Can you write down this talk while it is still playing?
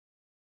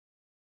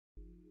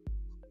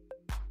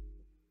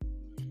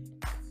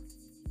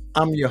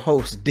I'm your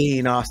host,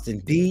 Dean Austin,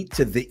 D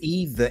to the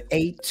E, the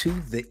A to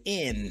the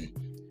N.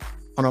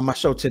 And on my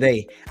show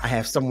today, I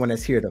have someone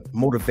that's here to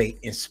motivate,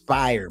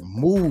 inspire,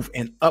 move,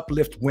 and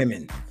uplift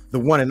women. The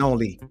one and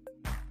only,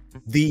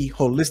 the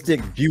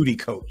Holistic Beauty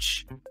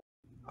Coach.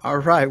 All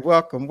right,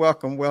 welcome.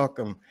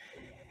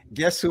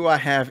 Guess who I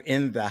have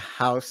in the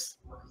house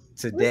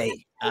today?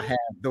 I have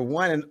the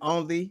one and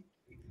only,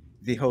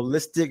 the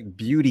Holistic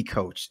Beauty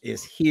Coach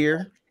is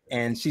here.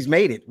 And she's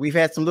made it. We've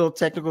had some little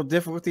technical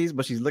difficulties,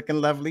 but she's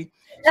looking lovely.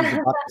 She's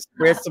about to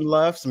spread some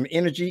love, some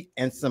energy,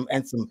 and some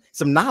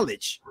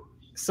knowledge.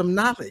 Some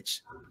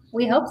knowledge.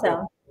 We hope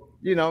so.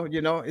 You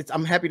know,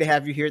 I'm happy to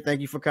have you here.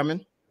 Thank you for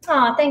coming.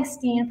 Oh, thanks,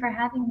 Dean, for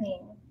having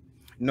me.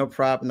 No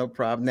problem.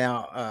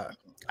 Now,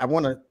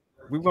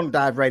 we want to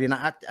dive right in.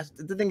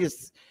 The thing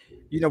is,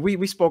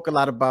 we spoke a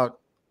lot about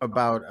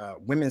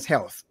women's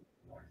health.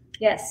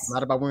 Yes. A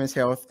lot about women's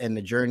health and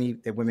the journey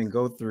that women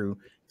go through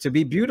to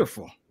be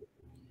beautiful.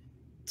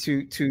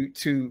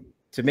 To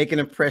make an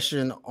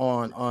impression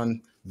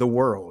on the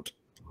world.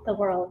 The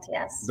world,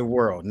 yes. The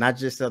world, not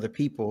just other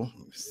people,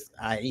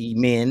 i.e.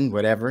 men,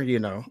 whatever,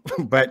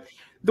 but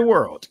the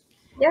world.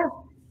 Yeah.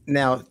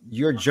 Now,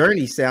 your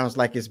journey sounds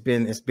like it's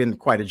been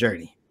quite a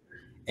journey.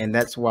 And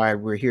that's why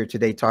we're here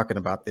today talking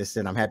about this.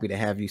 And I'm happy to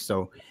have you.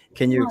 So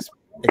can you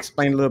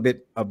explain a little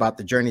bit about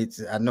the journey?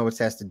 I know it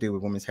has to do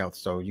with women's health.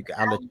 So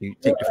I'll let you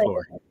take the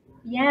floor.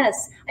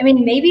 Yes. I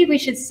mean, maybe we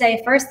should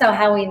say first, though,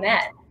 how we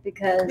met.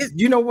 Because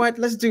you know what?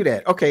 Let's do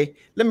that. Okay.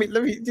 Let me,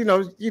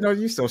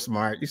 you're so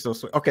smart. You're so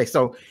sweet. Okay.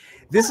 So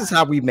this is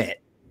how we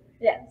met.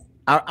 Yes.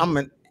 I'm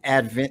an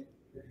avid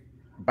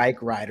bike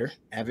rider.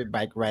 I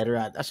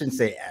shouldn't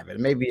say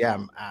avid. Maybe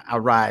I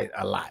ride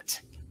a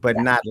lot, but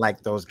not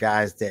like those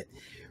guys that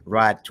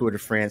ride Tour de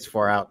France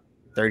far out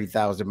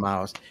 30,000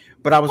 miles.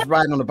 But I was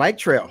riding on the bike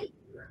trail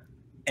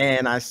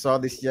and I saw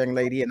this young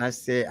lady and I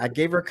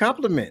gave her a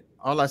compliment.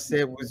 All I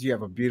said was, you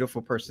have a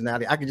beautiful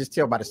personality. I could just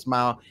tell by the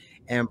smile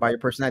and by your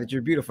personality,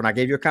 you're beautiful. And I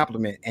gave you a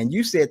compliment. And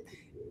you said,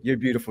 you're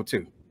beautiful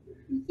too.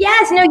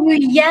 Yes. No, you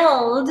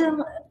yelled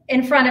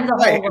in front of the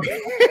whole world.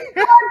 Beautiful.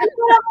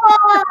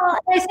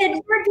 I said,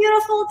 you're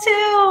beautiful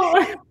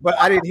too. But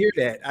I didn't hear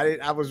that.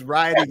 I was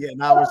riding it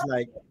and I was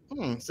like,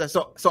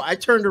 So I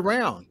turned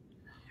around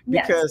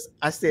because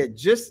I said,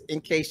 just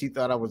in case you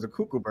thought I was a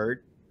cuckoo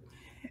bird,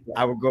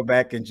 I would go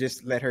back and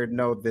just let her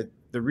know that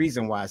the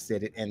reason why I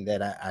said it and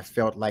that I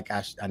felt like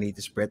I need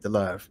to spread the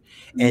love.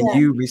 And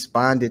you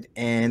responded,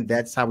 and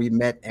that's how we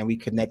met and we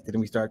connected and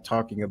we started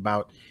talking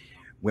about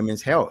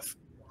women's health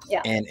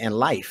and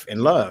life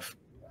and love.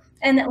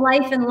 And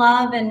life and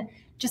love and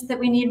just that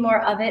we need more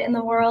of it in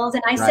the world.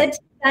 And I said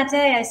that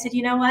day, I said,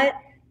 you know what?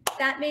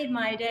 That made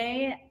my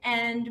day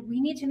and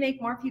we need to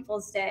make more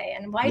people's day.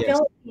 And why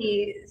don't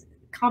we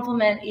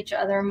compliment each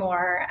other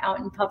more out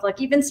in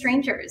public, even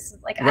strangers?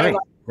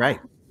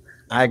 Right.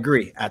 I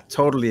agree. I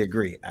totally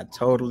agree. And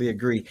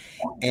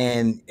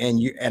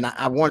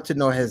I want to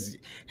know,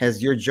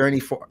 has your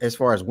journey as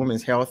far as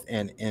women's health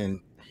and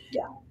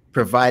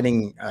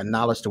providing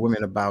knowledge to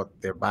women about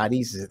their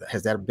bodies,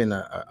 has that been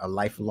a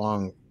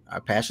lifelong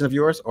passion of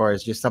yours, or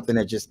is just something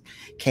that just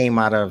came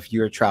out of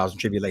your trials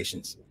and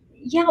tribulations?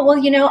 Yeah, well,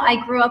 I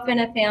grew up in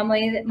a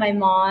family that my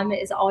mom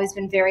has always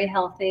been very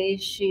healthy.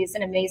 She's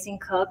an amazing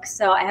cook.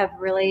 So I have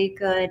really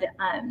good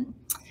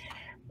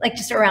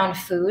just around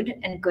food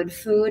and good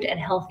food and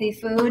healthy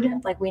food.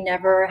 Like we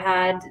never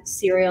had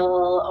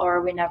cereal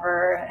or we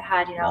never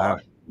had,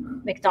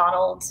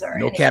 McDonald's or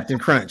anything. Captain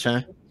Crunch,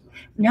 huh?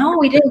 No,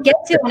 we didn't get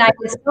to, and I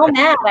was so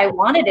mad. I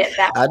wanted it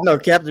that way. I know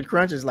Captain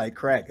Crunch is like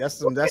crack. That's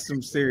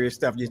some serious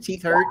stuff. Your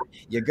teeth hurt,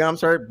 your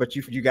gums hurt, but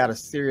you got a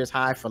serious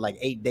high for like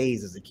 8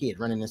 days as a kid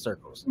running in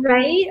circles.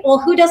 Right. Well,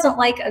 who doesn't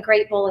like a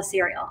great bowl of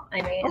cereal?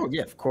 I mean, oh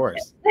yeah, of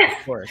course.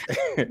 Of course.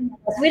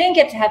 We didn't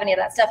get to have any of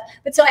that stuff.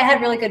 But so I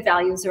had really good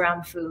values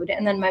around food.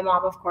 And then my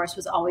mom, of course,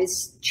 was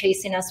always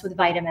chasing us with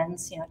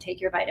vitamins, take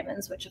your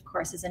vitamins, which of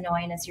course is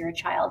annoying as you're a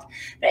child.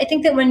 But I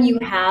think that when you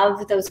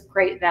have those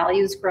great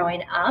values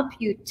growing up,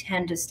 you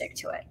tend to stick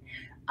to it.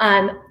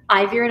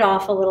 I veered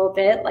off a little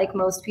bit like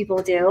most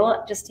people do,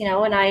 just,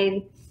 when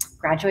I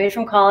graduated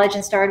from college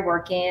and started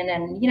working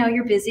and,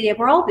 you're busy,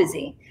 we're all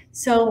busy.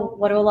 So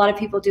what do a lot of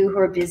people do who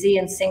are busy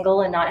and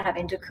single and not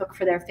having to cook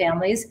for their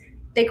families?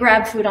 They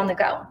grab food on the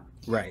go.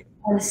 Right.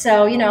 And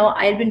so,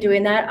 I had been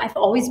doing that. I've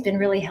always been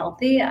really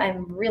healthy.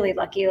 I'm really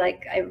lucky.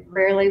 Like I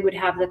rarely would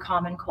have the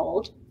common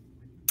cold.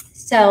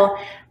 So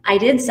I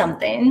did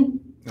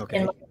something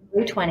in my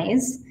early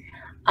 20s.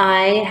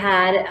 I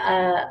had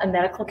a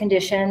medical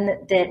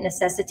condition that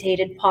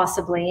necessitated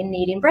possibly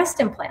needing breast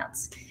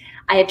implants.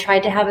 I had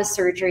tried to have a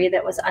surgery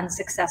that was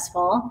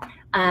unsuccessful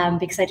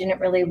because I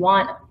didn't really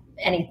want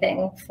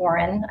anything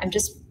foreign. I'm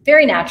just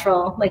very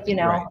natural,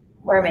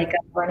 wear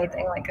makeup or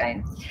anything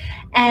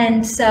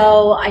and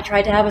so I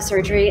tried to have a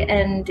surgery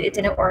and it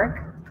didn't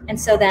work.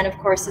 And so then of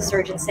course the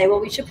surgeons say,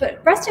 well, we should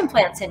put breast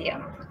implants in you.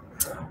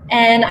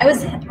 And I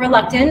was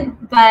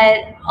reluctant,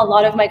 but a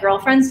lot of my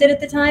girlfriends did at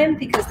the time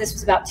because this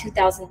was about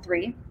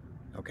 2003.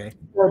 Okay.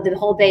 So the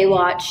whole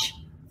Baywatch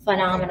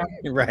phenomenal.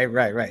 Right.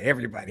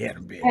 Everybody had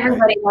them big.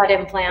 Everybody had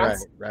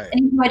implants. Right.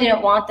 And even though I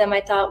didn't want them,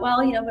 I thought, well,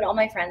 but all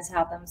my friends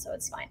have them, so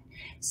it's fine.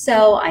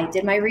 So I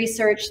did my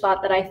research,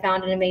 thought that I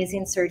found an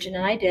amazing surgeon,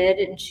 and I did.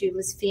 And she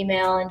was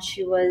female, and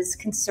she was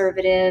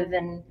conservative,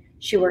 and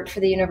she worked for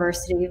the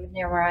university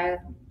near where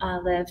I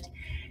lived.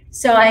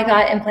 So I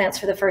got implants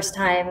for the first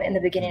time in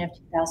the beginning of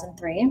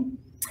 2003.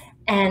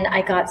 And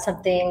I got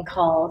something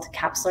called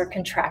capsular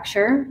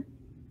contracture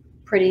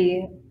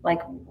pretty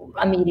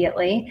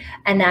immediately.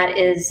 And that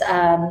is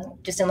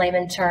just in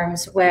layman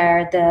terms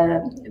where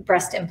the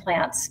breast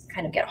implants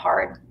kind of get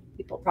hard.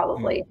 People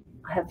probably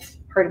have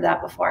heard of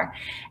that before.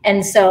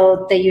 And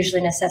so they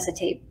usually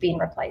necessitate being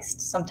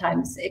replaced.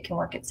 Sometimes it can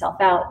work itself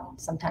out,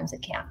 sometimes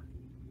it can't.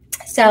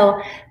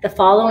 So the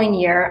following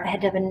year, I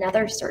had to have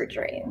another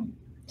surgery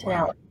to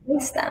now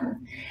replace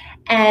them.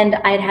 And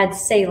I'd had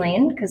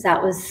saline because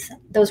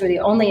those were the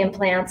only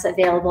implants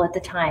available at the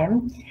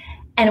time.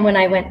 And when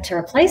I went to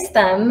replace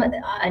them,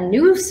 a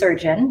new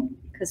surgeon,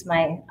 because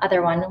my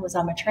other one was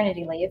on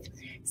maternity leave,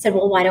 said,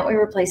 well, why don't we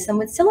replace them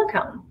with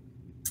silicone?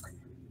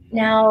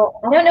 Now,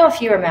 I don't know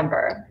if you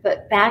remember,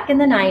 but back in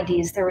the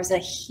 90s, there was a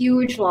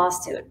huge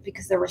lawsuit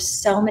because there were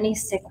so many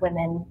sick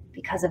women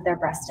because of their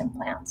breast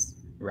implants.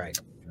 Right.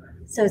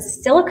 So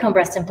silicone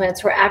breast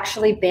implants were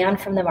actually banned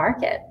from the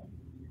market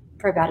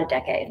for about a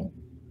decade.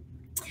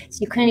 So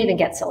you couldn't even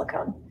get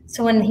silicone.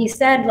 So when he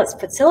said, let's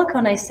put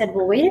silicone, I said,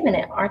 well, wait a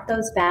minute, aren't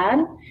those bad?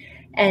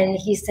 And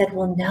he said,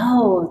 well,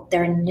 no,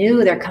 they're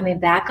new. They're coming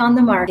back on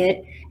the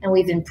market and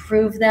we've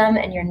improved them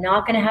and you're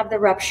not going to have the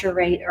rupture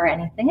rate or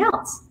anything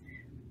else.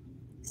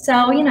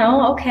 So,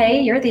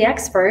 okay, you're the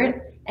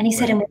expert. And he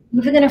said, and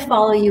we're even going to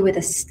follow you with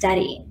a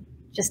study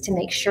just to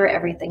make sure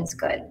everything's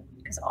good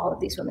because all of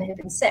these women have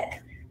been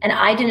sick. And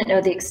I didn't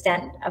know the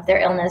extent of their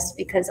illness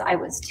because I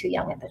was too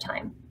young at the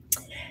time.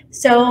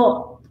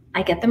 So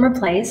I get them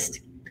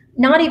replaced,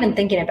 not even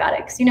thinking about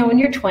it. Because, when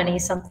you're 20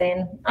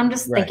 something, I'm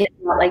just thinking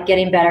about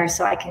getting better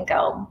so I can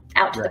go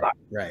out to the bar.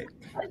 Right.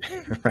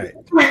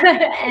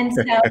 And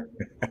so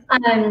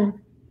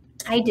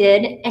I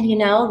did. And,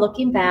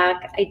 looking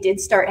back, I did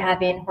start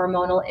having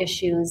hormonal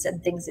issues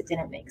and things that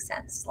didn't make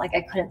sense. Like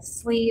I couldn't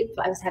sleep.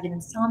 I was having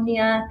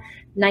insomnia,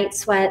 night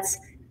sweats,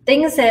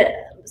 things that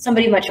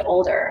somebody much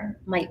older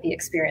might be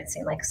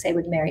experiencing, like say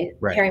with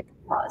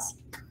perimenopause.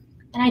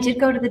 And I did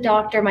go to the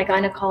doctor, my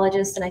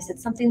gynecologist, and I said,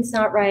 something's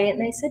not right. And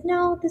they said,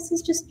 no, this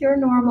is just your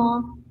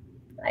normal.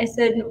 I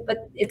said,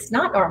 but it's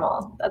not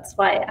normal. That's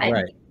why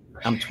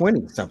I'm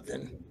 20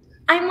 something.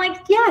 I'm like,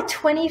 yeah,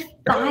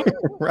 25.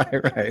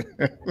 Right.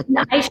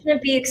 I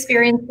shouldn't be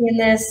experiencing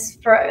this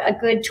for a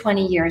good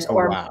 20 years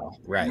or wow.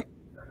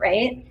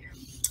 Right.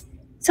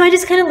 So I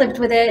just kind of lived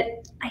with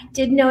it. I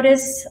did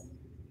notice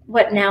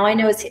what now I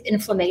know is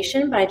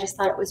inflammation, but I just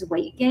thought it was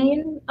weight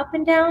gain up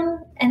and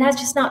down. And that's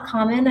just not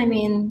common. I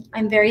mean,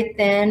 I'm very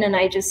thin and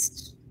I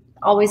just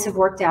always have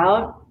worked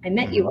out. I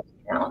met you working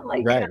out.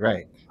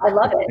 Right. I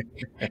love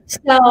it.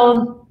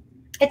 So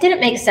it didn't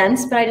make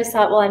sense, but I just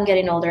thought, well, I'm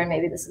getting older and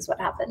maybe this is what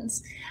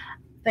happens.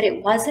 But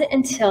it wasn't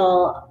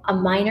until a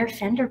minor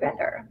fender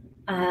bender.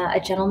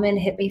 A gentleman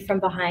hit me from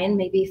behind,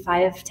 maybe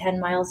 5-10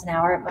 miles an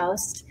hour at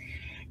most,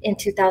 in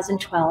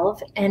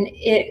 2012, and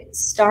it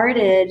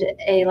started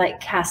a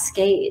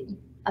cascade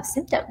of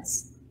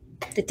symptoms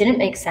that didn't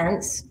make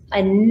sense.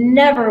 I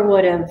never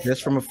would have.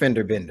 Just from a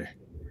fender bender.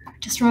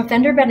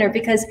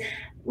 Because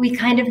we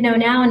kind of know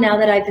now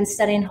that I've been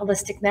studying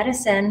holistic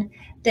medicine,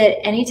 that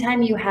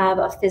anytime you have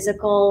a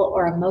physical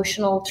or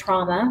emotional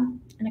trauma,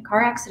 and a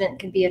car accident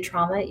can be a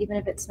trauma, even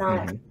if it's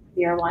not a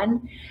severe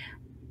one,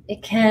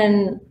 it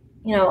can,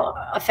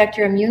 affect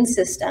your immune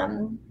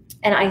system.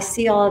 And I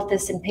see all of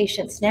this in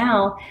patients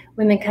now,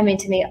 women coming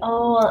to me,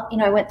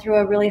 I went through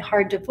a really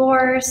hard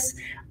divorce,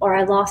 or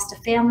I lost a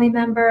family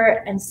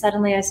member, and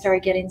suddenly I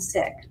started getting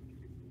sick.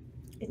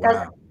 It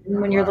does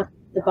when you're looking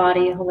at the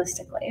body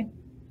holistically.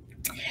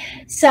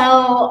 So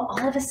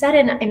all of a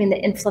sudden,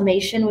 the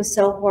inflammation was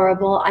so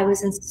horrible. I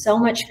was in so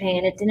much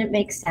pain. It didn't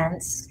make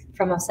sense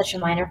from such a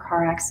minor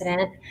car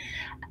accident.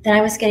 Then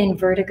I was getting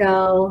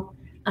vertigo.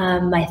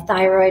 My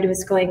thyroid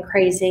was going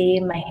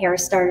crazy. My hair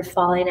started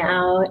falling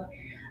out.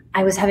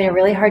 I was having a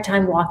really hard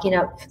time walking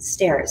up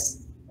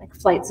stairs, like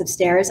flights of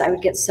stairs. I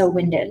would get so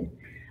winded.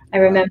 I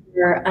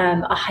remember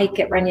a hike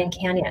at Runyon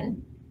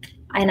Canyon,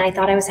 and I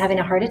thought I was having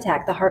a heart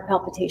attack. The heart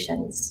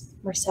palpitations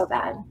were so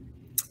bad.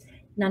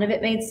 None of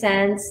it made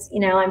sense.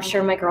 I'm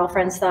sure my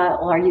girlfriends thought,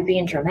 well, are you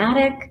being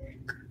dramatic?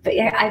 But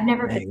yeah, I've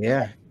never been.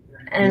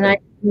 And I'm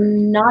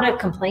not a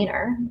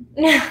complainer.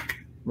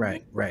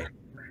 Right.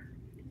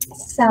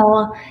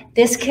 So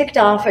this kicked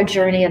off a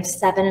journey of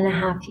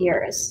 7.5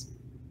 years.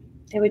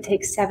 It would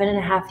take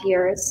 7.5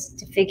 years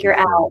to figure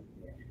out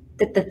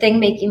that the thing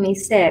making me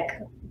sick,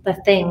 the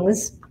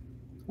things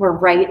were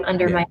right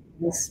under my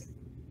nose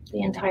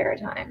the entire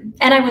time.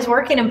 And I was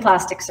working in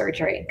plastic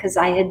surgery because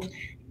I had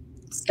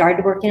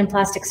started working in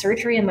plastic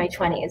surgery in my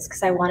 20s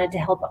because I wanted to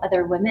help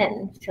other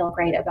women feel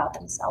great about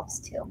themselves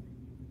too.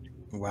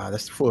 Wow,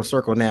 that's full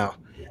circle now.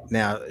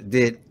 Now,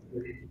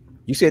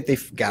 you said they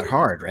got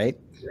hard, right?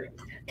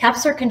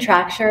 Capsular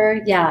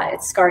contracture, yeah,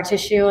 it's scar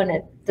tissue,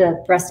 and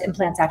the breast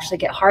implants actually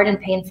get hard and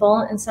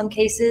painful in some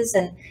cases,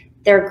 and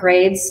there are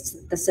grades to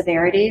the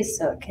severity.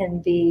 So it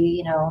can be,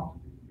 you know,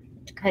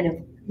 kind of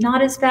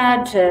not as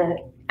bad to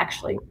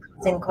actually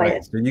causing quite.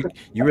 Right. So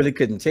you really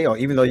couldn't tell,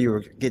 even though you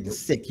were getting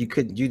sick. You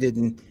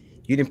didn't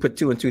put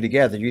two and two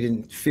together. You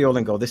didn't feel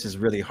and go, this is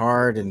really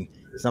hard and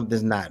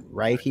something's not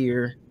right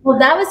here. Well,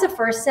 that was the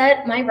first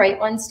set. My right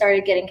one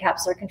started getting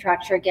capsular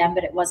contracture again,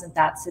 but it wasn't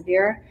that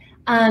severe.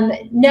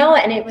 No,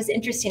 and it was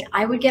interesting.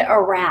 I would get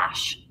a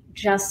rash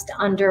just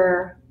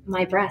under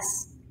my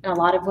breasts, and a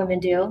lot of women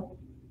do.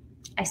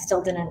 I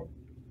still didn't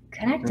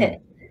connect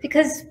it,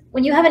 because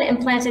when you have an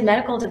implanted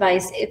medical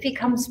device, it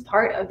becomes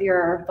part of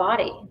your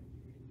body.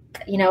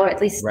 You know,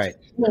 at least right.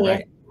 Me,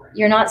 right.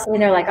 You're not sitting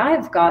there like,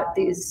 I've got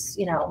these,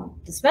 you know,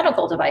 this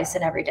medical device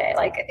in every day.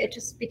 Like, it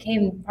just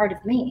became part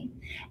of me.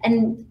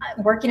 And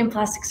working in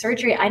plastic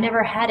surgery, I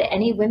never had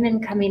any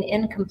women coming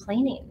in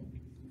complaining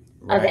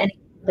of any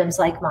symptoms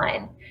like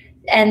mine.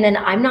 And then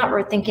I'm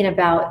not thinking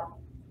about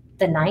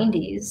the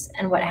 90s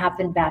and what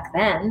happened back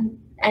then.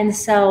 And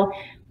so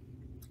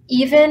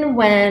even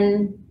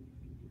when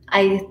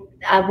a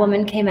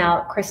woman came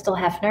out, Crystal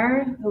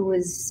Hefner, who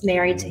was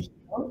married to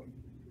Hugh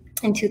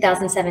in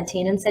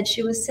 2017, and said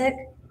she was sick,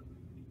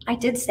 I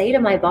did say to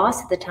my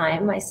boss at the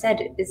time, I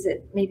said, is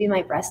it maybe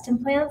my breast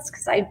implants?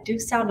 Because I do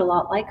sound a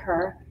lot like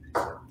her.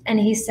 And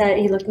he said,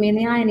 he looked me in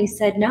the eye and he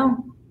said,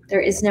 no,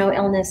 there is no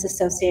illness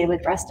associated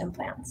with breast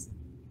implants.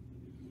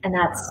 And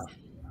that's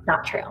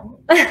not true.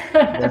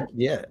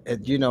 Yeah.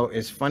 You know,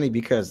 it's funny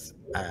because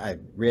I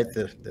read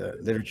the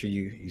literature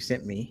you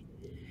sent me.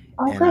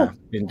 And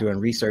I've been doing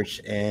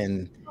research,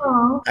 and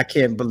I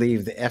can't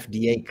believe the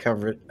FDA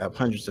covered up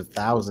hundreds of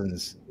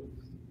thousands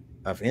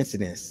of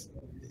incidents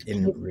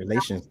in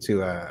relation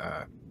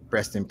to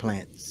breast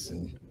implants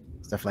and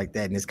stuff like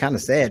that. And it's kind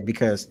of sad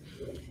because,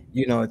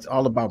 you know, it's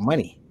all about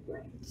money.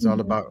 It's all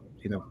about,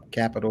 you know,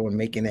 capital and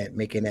making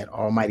that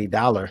almighty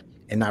dollar,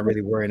 and not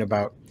really worrying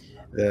about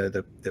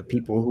the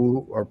people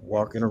who are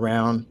walking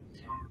around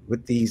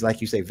with these,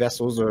 like you say,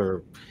 vessels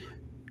or,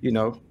 you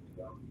know,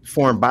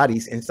 foreign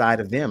bodies inside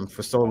of them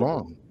for so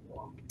long.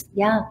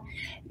 Yeah,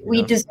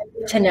 we deserve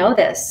to know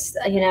this,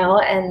 you know,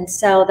 and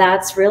so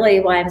that's really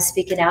why I'm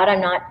speaking out.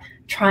 I'm not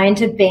trying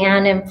to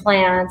ban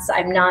implants.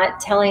 I'm not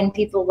telling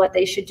people what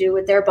they should do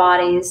with their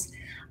bodies.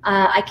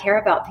 I care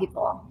about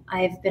people.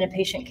 I've been a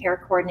patient care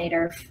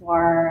coordinator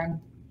for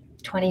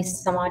 20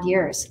 some odd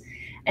years.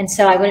 And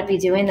so I wouldn't be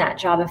doing that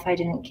job if I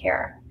didn't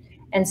care.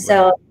 And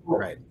so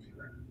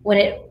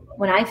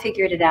when I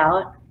figured it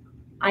out,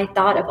 I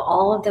thought of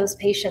all of those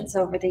patients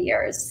over the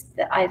years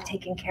that I've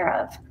taken care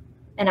of.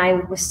 And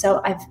I've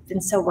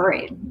been so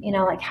worried, you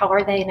know, like, how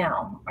are they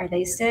now? Are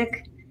they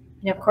sick?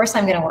 You know, of course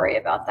I'm going to worry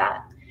about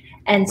that.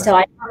 And so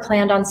I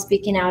planned on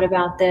speaking out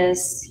about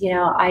this. You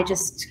know, I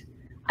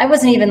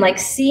wasn't even like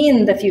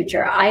seeing the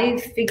future. I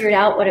figured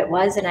out what it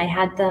was, and I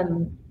had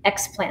them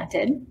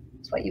explanted.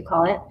 That's what you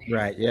call it.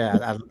 Right.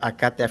 Yeah. I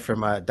got that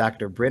from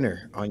Dr.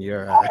 Brenner on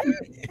your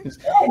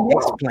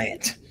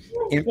explant.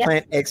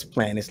 Implant,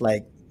 explant. It's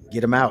like, get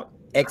them out.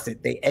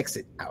 Exit. They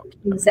exit out.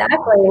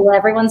 Exactly. Well,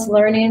 everyone's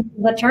learning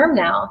the term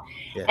now.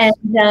 Yes.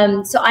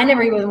 And so I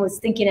never even was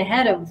thinking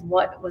ahead of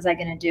what was I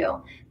going to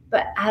do.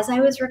 But as I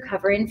was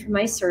recovering from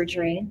my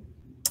surgery,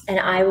 and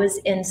I was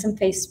in some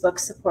Facebook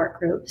support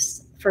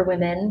groups for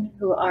women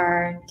who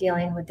are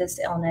dealing with this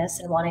illness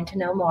and wanting to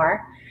know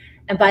more.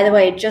 And by the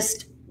way,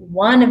 just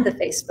one of the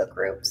Facebook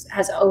groups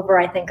has over,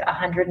 I think,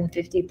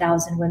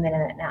 150,000 women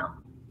in it now.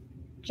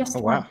 Just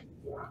one.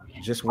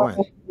 Just one.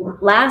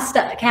 Last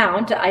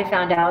count, I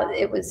found out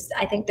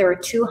I think there were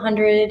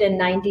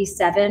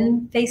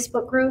 297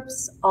 Facebook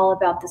groups all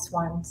about this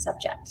one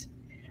subject.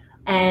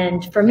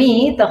 And for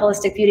me, the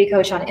Holistic Beauty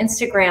Coach on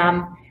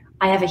Instagram,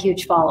 I have a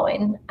huge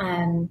following.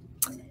 And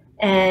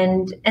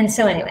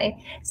so anyway,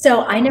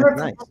 so I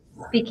never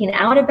speaking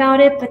out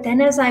about it. But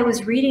then as I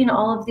was reading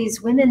all of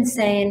these women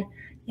saying,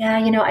 yeah,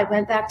 you know, I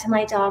went back to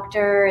my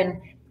doctor and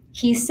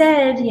he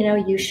said, you know,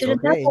 you should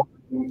have done that.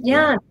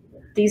 Yeah.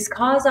 These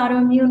cause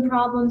autoimmune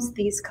problems.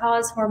 These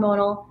cause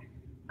hormonal.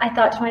 I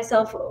thought to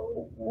myself,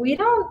 we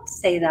don't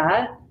say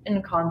that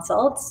in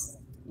consults.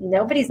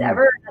 Nobody's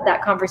ever had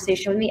that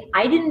conversation with me.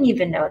 I didn't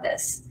even know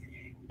this.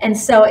 And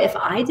so if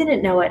I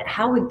didn't know it,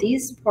 how would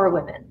these poor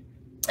women?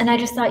 And I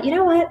just thought, you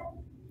know what?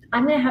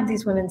 I'm going to have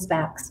these women's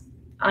backs.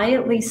 I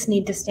at least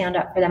need to stand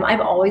up for them. I've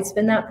always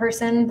been that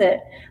person that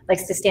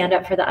likes to stand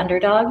up for the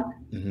underdog.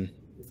 Mm-hmm.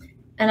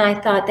 And I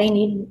thought they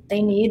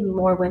need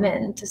more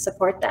women to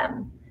support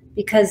them,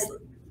 because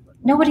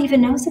nobody even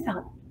knows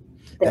about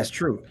this. That's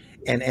true.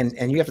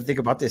 And you have to think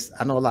about this.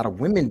 I know a lot of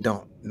women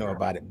don't know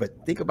about it, but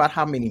think about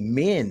how many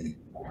men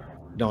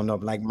don't know.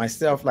 Like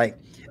myself, like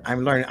I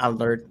learned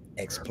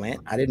explant.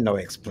 I didn't know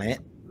explant.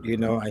 You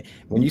know,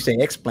 when you say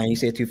explant, you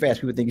say it too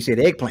fast. People think you said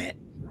eggplant.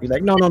 You're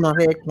like, no,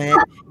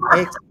 eggplant,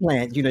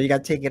 explant. You know, you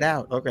got to take it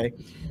out. Okay.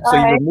 So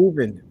you're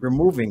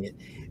removing it.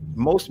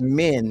 Most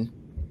men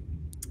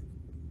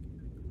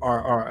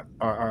are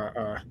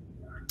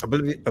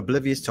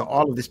oblivious to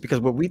all of this,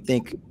 because what we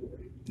think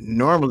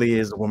normally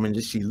is a woman,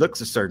 just she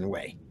looks a certain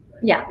way.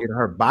 Yeah. You know,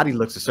 her body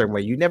looks a certain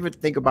way. You never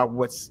think about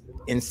what's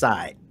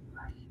inside.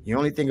 You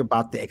only think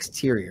about the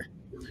exterior,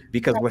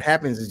 because what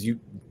happens is you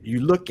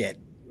look at,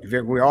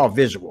 we're all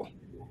visual.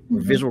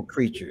 We're visual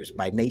creatures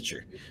by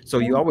nature. So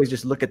you always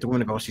just look at the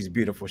woman and go, oh, she's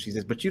beautiful, she's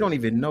this, but you don't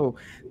even know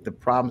the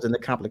problems and the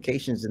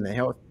complications and the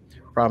health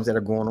problems that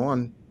are going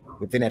on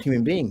within that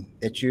human being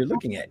that you're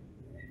looking at.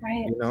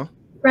 Right. You know?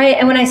 Right.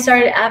 And when I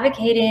started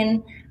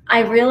advocating,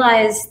 I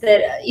realized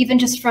that even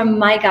just from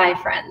my guy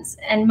friends,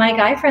 and my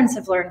guy friends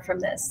have learned from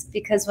this,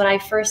 because when I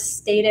first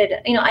stated,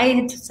 you know, I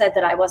had said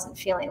that I wasn't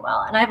feeling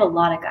well, and I have a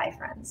lot of guy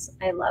friends.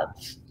 I love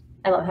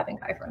having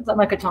guy friends. I'm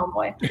like a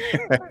tomboy.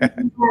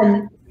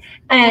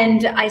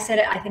 And I said,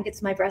 I think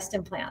it's my breast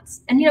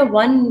implants. And, you know,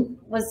 one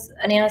was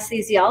an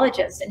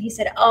anesthesiologist, and he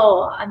said,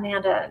 oh,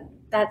 Amanda,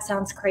 that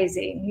sounds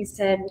crazy. And he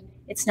said,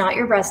 it's not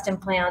your breast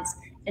implants,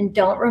 and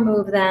don't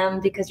remove them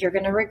because you're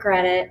going to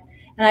regret it.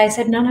 And I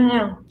said,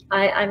 no,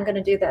 I'm going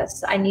to do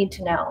this. I need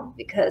to know,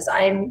 because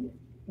I'm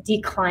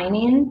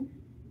declining,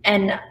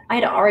 and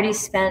I'd already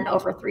spent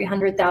over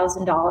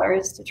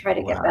 $300,000 to try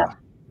to get better,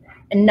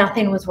 and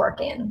nothing was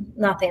working.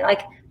 Nothing.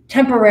 Like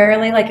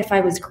temporarily, like if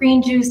I was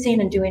green juicing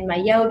and doing my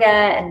yoga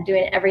and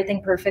doing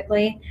everything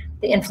perfectly,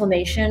 the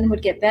inflammation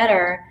would get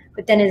better.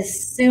 But then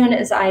as soon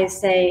as I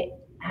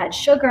had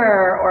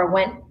sugar or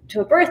went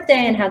to a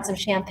birthday and had some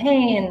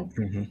champagne,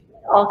 it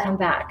all come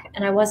back,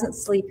 and I wasn't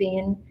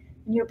sleeping.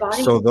 And your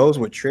body. So those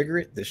would trigger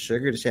it, the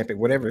sugar, the champagne,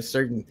 whatever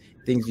certain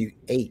things you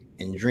ate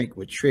and drink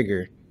would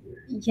trigger.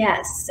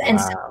 Yes. And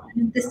so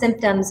one of the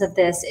symptoms of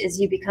this is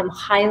you become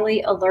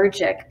highly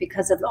allergic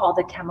because of all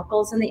the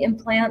chemicals in the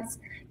implants.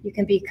 You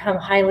can become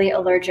highly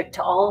allergic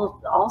to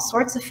all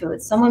sorts of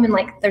foods. Some women,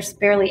 like, there's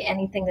barely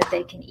anything that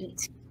they can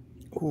eat.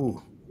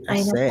 Ooh,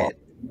 that's sad.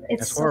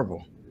 That's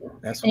horrible.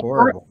 That's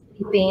horrible.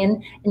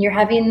 And you're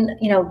having,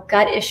 you know,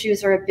 gut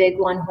issues are a big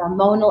one,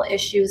 hormonal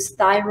issues,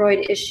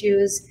 thyroid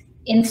issues,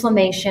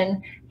 inflammation,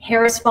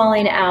 hairs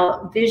falling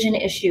out, vision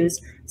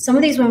issues. Some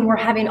of these women were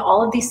having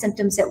all of these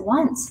symptoms at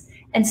once.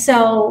 And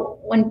so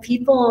when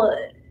people,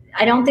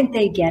 I don't think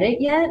they get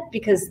it yet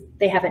because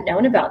they haven't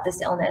known about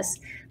this illness.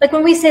 Like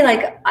when we say,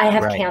 like, I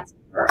have cancer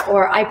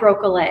or I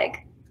broke a leg,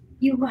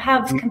 you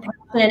have compassion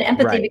and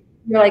empathy because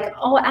you're like,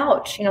 oh,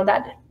 ouch, you know,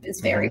 that is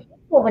very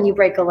painful when you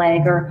break a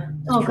leg, or,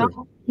 oh God,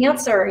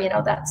 cancer, you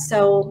know, that's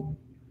so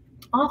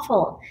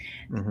awful.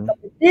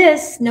 But with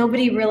this,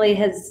 nobody really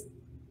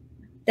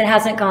that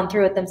hasn't gone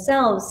through it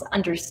themselves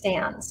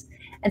understands.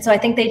 And so I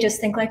think they just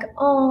think like,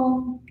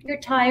 oh, you're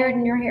tired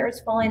and your hair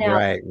is falling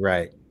out.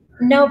 Right.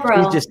 No,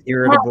 bro. She's just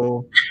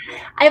irritable.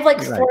 I have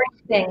like 40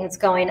 things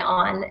going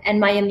on, and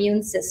my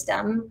immune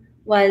system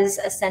was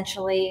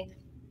essentially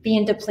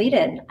being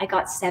depleted. I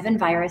got 7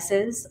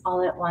 viruses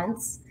all at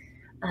once.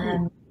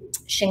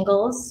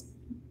 Shingles,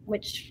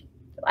 which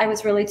I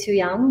was really too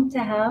young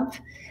to have.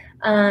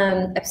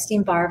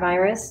 Epstein-Barr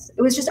virus.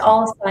 It was just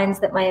all signs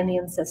that my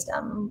immune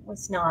system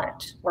was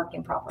not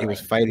working properly. It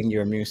was fighting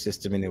your immune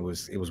system, and it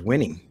was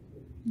winning.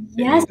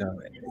 Yes.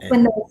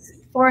 When those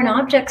foreign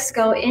objects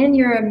go in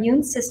your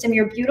immune system,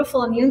 your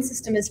beautiful immune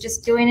system is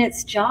just doing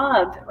its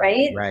job,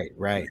 right?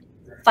 Right.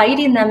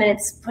 Fighting them, and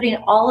it's putting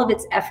all of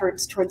its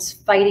efforts towards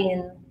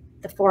fighting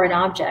the foreign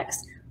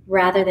objects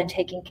rather than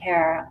taking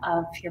care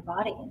of your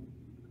body.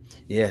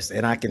 Yes,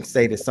 and I can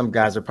say that some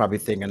guys are probably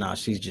thinking, "Oh,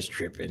 she's just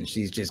tripping.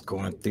 She's just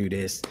going through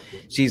this.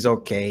 She's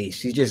okay.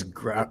 She's just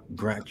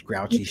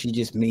grouchy. She's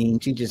just mean.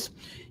 She's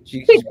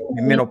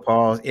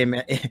menopause,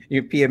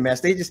 your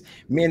PMS."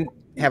 Men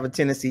have a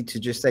tendency to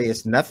just say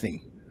it's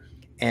nothing,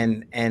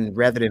 and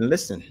rather than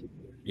listen,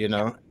 you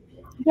know.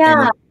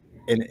 Yeah.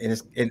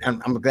 And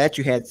I'm glad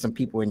you had some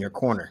people in your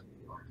corner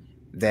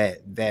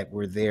that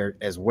were there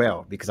as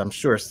well, because I'm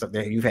sure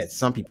you've had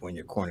some people in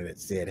your corner that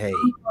said, "Hey."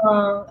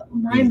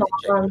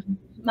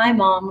 My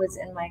mom was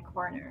in my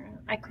corner.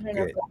 I couldn't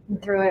have gone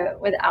through it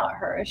without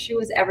her. She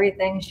was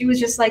everything. She was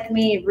just like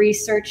me,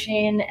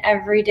 researching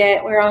every day.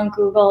 We were on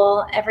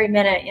Google every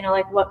minute, you know,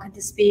 like, what could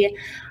this be?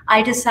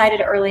 I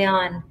decided early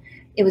on,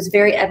 it was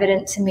very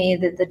evident to me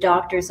that the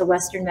doctors, the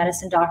Western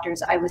medicine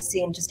doctors I was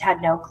seeing, just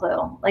had no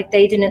clue. Like,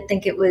 they didn't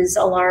think it was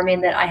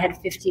alarming that I had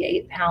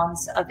 58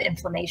 pounds of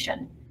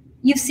inflammation.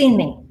 You've seen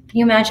me. Can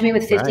you imagine me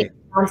with 58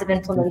 pounds of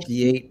inflammation?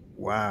 58,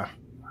 wow.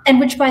 And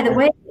which, by the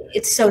way,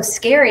 it's so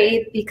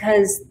scary,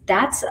 because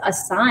that's a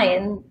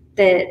sign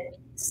that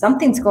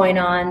something's going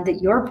on,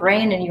 that your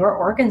brain and your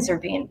organs are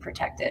being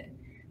protected.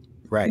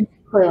 Right.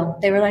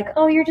 They were like,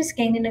 oh, you're just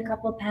gaining a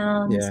couple of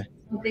pounds. Yeah.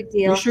 No big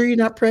deal. You sure you're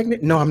not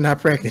pregnant? No, I'm not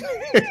pregnant.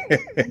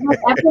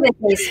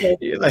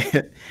 You're like,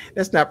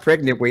 that's not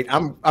pregnant weight.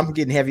 I'm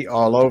getting heavy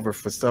all over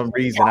for some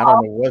reason. I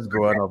don't know what's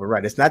going on.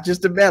 Right. It's not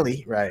just the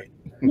belly. Right.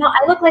 No,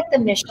 I look like the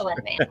Michelin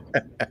Man.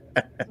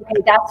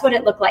 Okay, that's what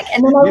it looked like.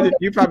 And then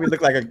you probably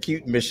look like a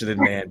cute Michelin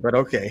Man, but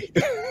okay.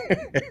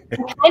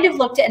 I kind of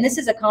looked, and this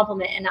is a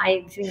compliment, and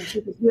I think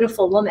she's a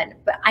beautiful woman,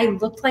 but I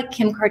looked like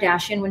Kim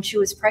Kardashian when she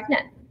was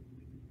pregnant,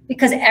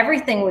 because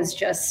everything was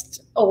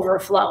just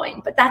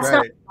overflowing. But that's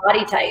not my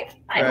body type.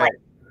 I'm like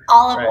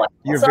olive oil.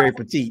 You're very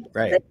petite,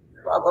 right?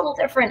 a little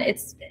different.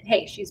 It's,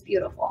 hey, she's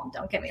beautiful.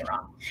 Don't get me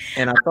wrong.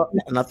 And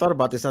I thought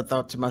about this. I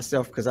thought to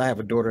myself, because I have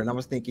a daughter, and I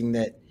was thinking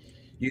that,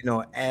 you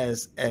know,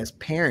 as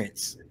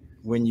parents,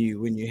 when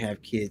you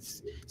have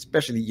kids,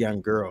 especially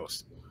young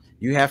girls,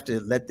 you have to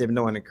let them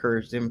know and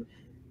encourage them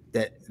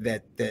that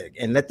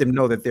and let them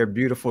know that they're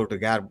beautiful to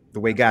God, the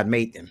way God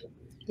made them.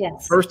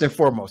 Yes. First and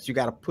foremost, you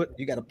got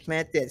to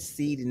plant that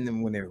seed in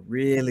them when they're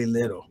really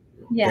little.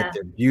 Yeah. That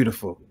they're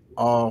beautiful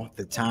all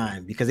the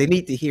time, because they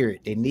need to hear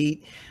it. They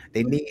need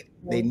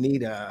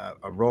a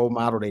role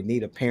model. They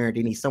need a parent.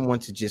 They need someone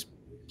to just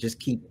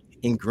keep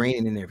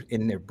ingraining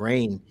in their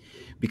brain,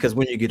 because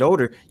when you get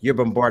older, you're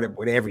bombarded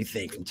with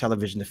everything from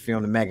television to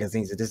film to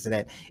magazines and this and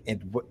that,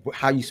 and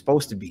how you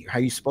supposed to be, how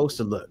you supposed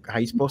to look, how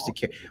you supposed to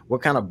care,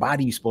 what kind of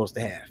body you supposed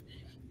to have.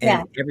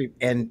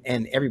 And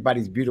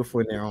everybody's beautiful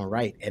in their own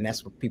right, and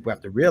that's what people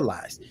have to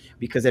realize.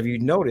 Because if you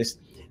notice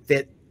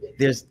that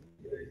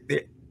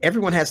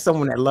everyone has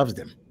someone that loves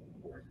them.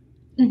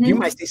 Mm-hmm. You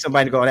might see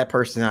somebody go, that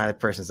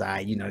person's eye,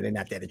 you know, they're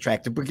not that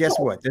attractive. But guess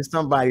what? There's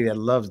somebody that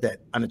loves that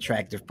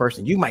unattractive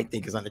person you might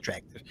think is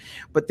unattractive,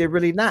 but they're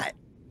really not.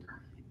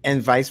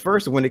 And vice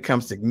versa when it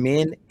comes to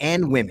men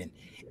and women.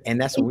 And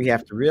that's what we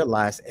have to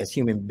realize as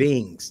human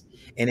beings.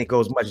 And it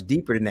goes much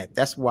deeper than that.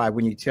 That's why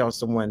when you tell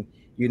someone,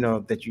 you know,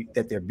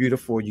 that they're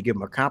beautiful, you give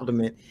them a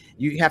compliment,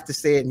 you have to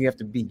say it and you have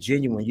to be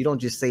genuine. You don't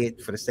just say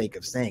it for the sake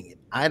of saying it.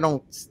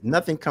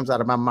 Nothing comes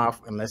out of my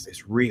mouth unless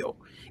it's real.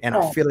 And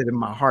I feel it in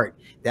my heart.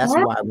 That's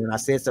why when I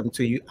said something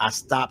to you, I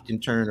stopped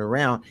and turned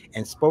around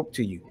and spoke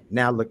to you.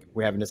 Now, look,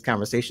 we're having this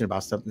conversation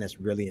about something that's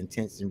really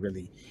intense and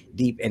really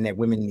deep, and that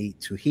women need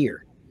to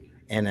hear.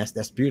 And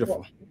that's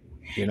beautiful,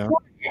 you know?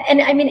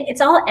 And I mean,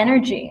 it's all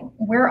energy.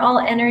 We're all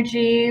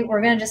energy.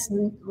 We're going to just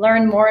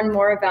learn more and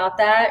more about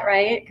that,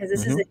 right? Because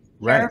this is a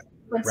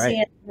frequency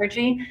and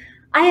energy.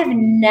 I have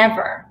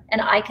never,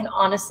 and I can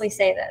honestly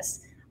say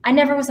this, I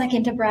never was like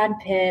into Brad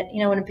Pitt.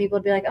 You know, when people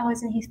would be like, oh,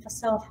 isn't he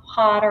so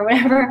hot or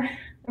whatever?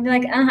 I'd be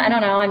like, I don't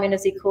know. I mean,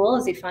 is he cool?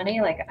 Is he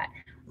funny? Like,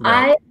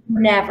 I've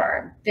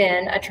never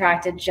been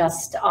attracted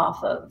just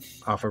off of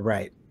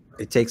right.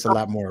 It takes a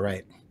lot more,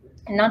 right?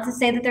 And not to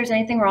say that there's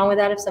anything wrong with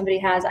that if somebody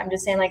has. I'm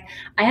just saying, like,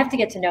 I have to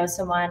get to know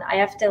someone. I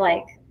have to,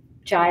 like,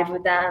 jive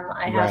with them.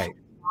 I have to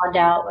bond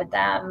out with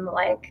them.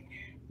 Like,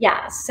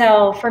 yeah.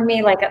 So for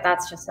me, like,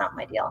 that's just not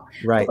my deal.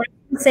 Right. What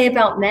I can say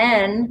about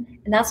men,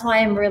 and that's why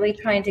I'm really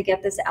trying to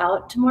get this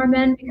out to more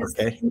men, because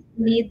they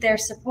need their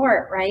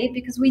support, right?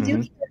 Because we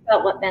do care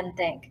about what men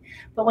think.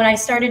 But when I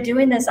started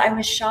doing this, I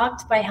was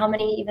shocked by how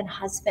many even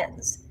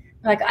husbands,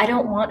 like, I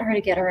don't want her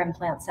to get her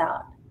implants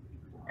out.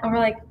 And we're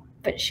like,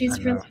 but she's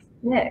really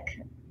sick.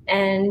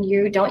 And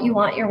you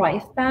want your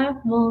wife back?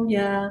 Well,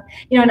 yeah.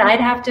 You know, and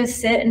I'd have to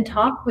sit and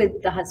talk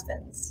with the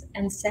husbands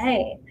and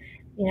say,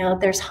 you know,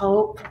 there's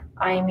hope.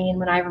 I mean,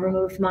 when I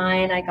removed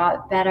mine, I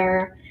got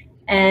better.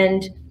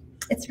 And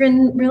it's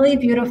been really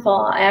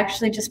beautiful. I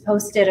actually just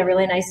posted a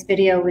really nice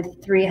video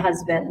with 3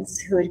 husbands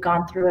who had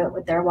gone through it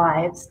with their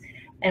wives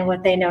and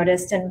what they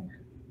noticed. And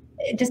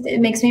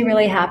it makes me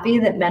really happy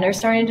that men are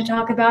starting to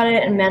talk about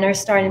it, and men are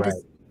starting to,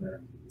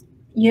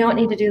 you don't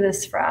need to do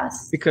this for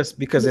us.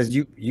 Because as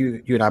you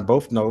and I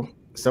both know,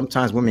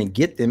 sometimes women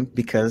get them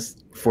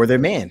for their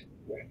man.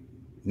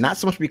 Not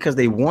so much because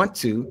they want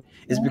to,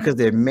 it's because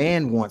their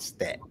man wants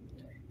that.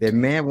 Their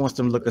man wants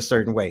them to look a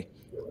certain way.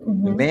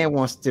 The man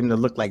wants them to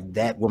look like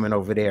that woman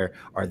over there,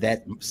 or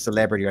that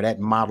celebrity, or that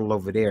model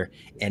over there,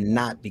 and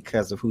not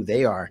because of who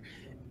they are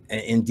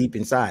and deep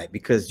inside,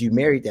 because you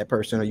married that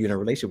person or you're in a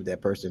relationship with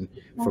that person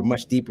for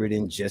much deeper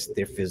than just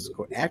their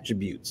physical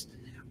attributes.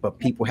 But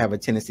people have a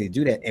tendency to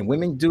do that, and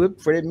women do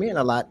it for their men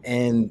a lot,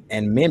 and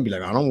men be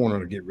like, I don't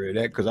want to get rid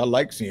of that because I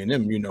like seeing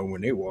them, you know,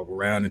 when they walk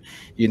around, and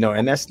you know,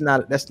 and that's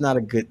not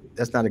a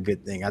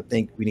good thing. I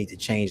think we need to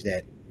change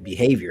that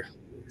behavior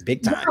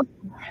big time.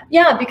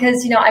 Yeah,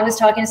 because, you know, I was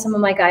talking to some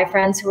of my guy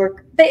friends who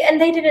were, they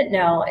didn't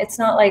know. It's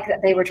not like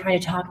that they were trying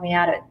to talk me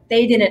out of it.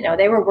 They didn't know.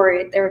 They were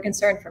worried. They were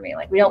concerned for me.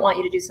 Like, we don't want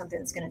you to do something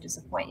that's going to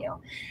disappoint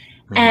you.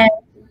 And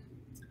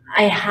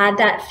I had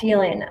that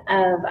feeling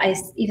of, I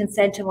even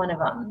said to one of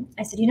them,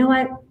 I said, you know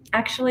what,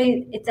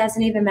 actually, it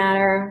doesn't even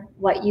matter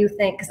what you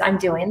think, because I'm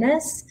doing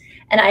this.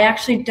 And I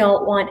actually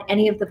don't want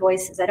any of the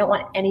voices. I don't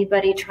want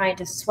anybody trying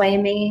to sway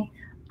me.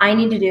 I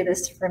need to do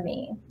this for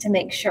me to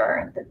make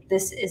sure that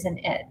this isn't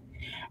it.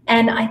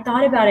 And I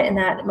thought about it in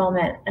that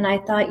moment. And I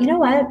thought, you know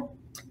what,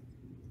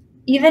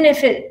 even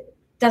if it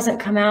doesn't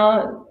come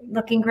out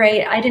looking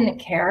great, I didn't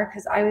care,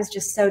 because I was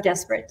just so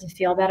desperate to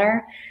feel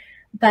better.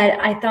 But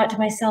I thought to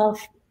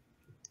myself,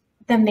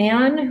 the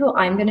man who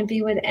I'm going to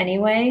be with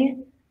anyway,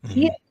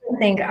 he doesn't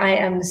think I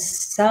am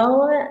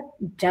so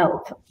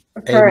dope.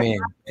 Amen.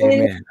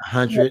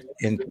 100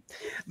 and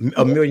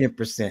a million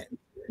 %.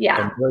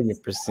 Yeah.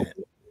 1,000,000%.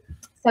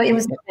 So it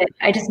was,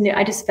 I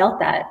just felt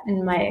that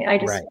in my,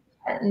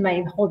 in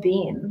my whole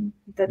being.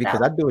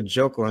 Because I do a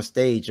joke on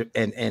stage,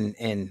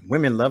 and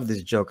women love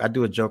this joke. I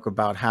do a joke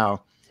about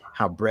how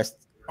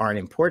breasts aren't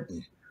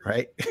important,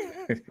 right?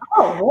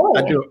 Oh,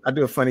 really? I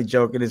do a funny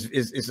joke, and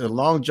it's a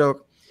long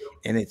joke.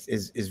 and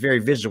it's very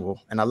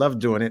visual, and I love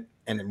doing it.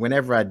 And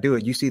whenever I do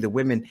it, you see the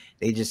women,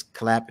 they just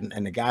clap,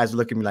 and the guys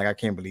look at me like, I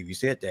can't believe you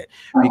said that,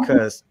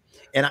 because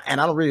and I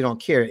don't really don't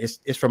care.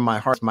 It's from my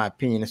heart, it's my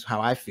opinion, it's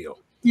how I feel.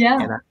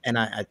 Yeah. And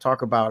I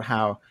talk about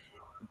how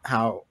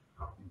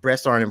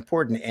breasts aren't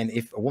important, and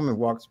if a woman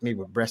walks me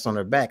with breasts on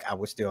her back, I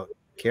would still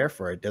care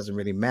for her. It doesn't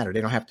really matter.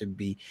 They don't have to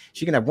be.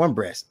 She can have one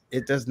breast.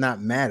 It does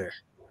not matter.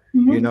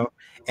 You know.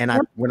 And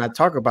when I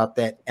talk about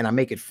that and I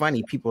make it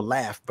funny, people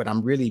laugh, but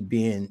I'm really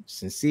being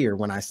sincere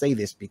when I say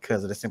this,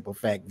 because of the simple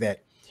fact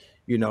that,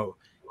 you know,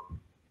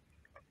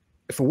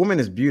 if a woman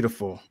is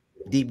beautiful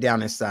deep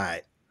down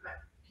inside,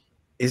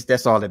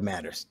 that's all that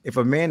matters. If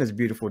a man is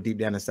beautiful deep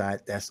down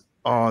inside, that's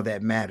all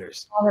that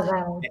matters.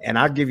 And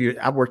I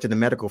worked in the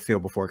medical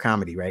field before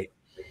comedy, right?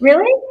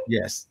 Really?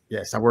 Yes.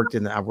 I worked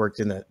in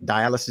the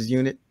dialysis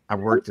unit. I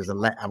worked in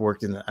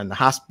the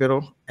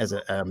hospital as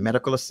a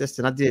medical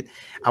assistant.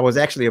 I was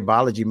actually a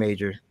biology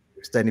major,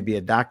 studying to be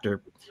a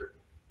doctor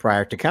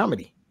prior to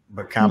comedy,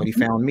 but comedy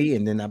found me,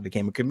 and then I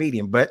became a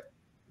comedian. But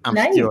I'm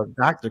still a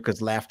doctor,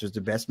 because laughter is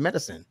the best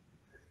medicine.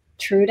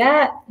 True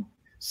that.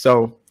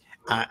 So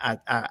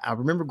I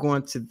remember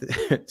going to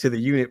the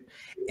unit,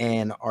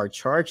 and our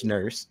charge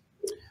nurse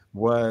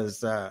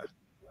was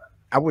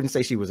I wouldn't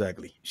say she was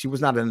ugly. She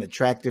was not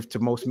unattractive to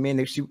most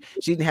men. She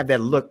didn't have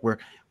that look where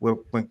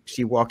when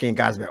she walked in,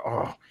 guys were like,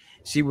 oh,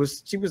 she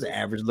was an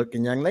average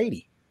looking young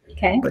lady.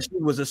 Okay. But she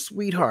was a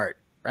sweetheart,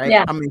 right?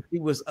 Yeah. I mean, she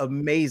was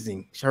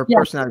amazing. Her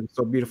personality was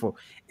so beautiful.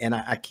 And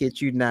I kid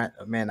you not,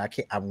 man,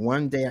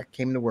 one day I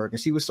came to work,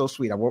 and she was so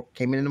sweet.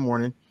 Came in the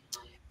morning,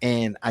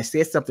 and I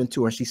said something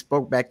to her. She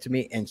spoke back to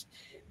me, and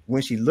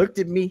when she looked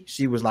at me,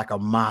 she was like a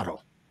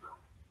model.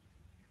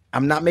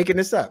 I'm not making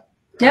this up.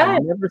 Yeah.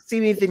 I've never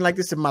seen anything like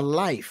this in my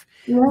life.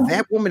 Yeah.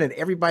 That woman that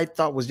everybody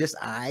thought was just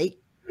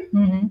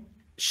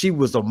she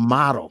was a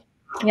model.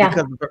 Yeah.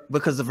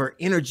 Because of her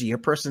energy, her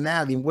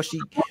personality, and what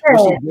she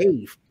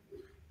gave.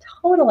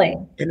 Totally.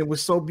 And it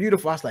was so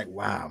beautiful. I was like,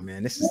 wow,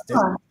 man, this is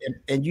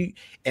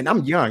and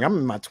I'm young. I'm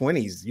in my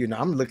 20s. You know,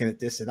 I'm looking at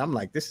this, and I'm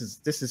like, this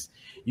is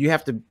you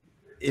have to.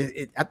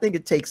 I think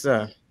it takes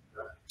not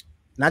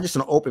just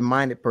an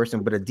open-minded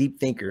person, but a deep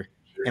thinker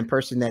and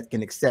person that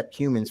can accept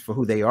humans for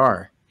who they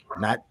are.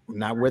 Not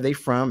where they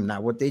from,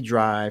 not what they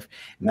drive,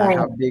 not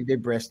how big their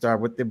breasts are,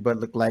 what their butt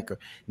look like, or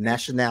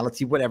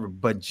nationality, whatever,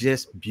 but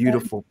just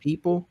beautiful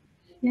people.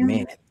 Yeah.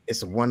 Man,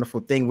 it's a wonderful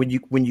thing when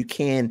you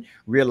can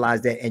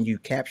realize that, and you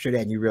capture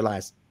that, and you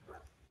realize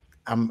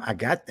I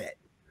got that,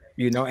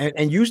 you know.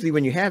 And usually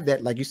when you have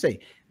that, like you say,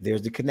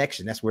 there's the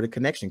connection. That's where the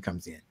connection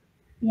comes in.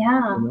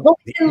 Yeah. You know? Well,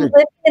 we can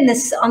live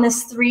on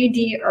this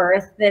 3D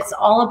earth that's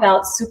all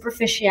about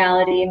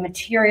superficiality,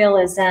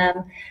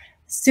 materialism,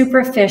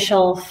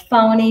 superficial,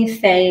 phony,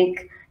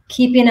 fake,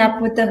 keeping up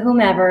with the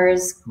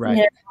whomevers. Right.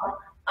 You know,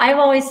 I've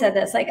always said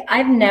this, like,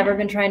 I've never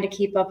been trying to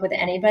keep up with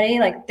anybody.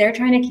 Like, they're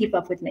trying to keep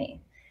up with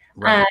me.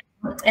 Right.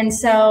 And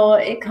so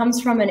it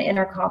comes from an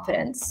inner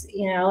confidence,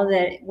 you know,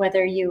 that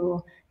whether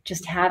you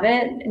just have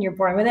it and you're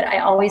born with it. I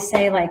always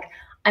say, like,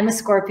 I'm a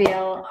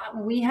Scorpio.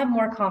 We have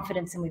more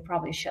confidence than we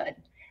probably should.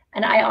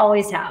 And I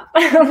always have.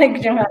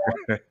 Like, no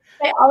matter.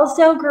 I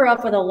also grew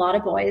up with a lot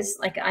of boys.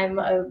 Like, I'm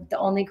the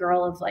only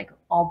girl of like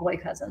all boy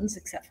cousins,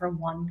 except for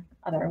one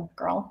other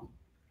girl.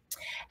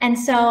 And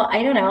so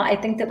I don't know. I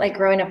think that like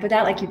growing up with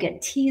that, like you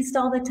get teased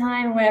all the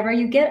time, whatever,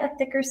 you get a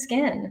thicker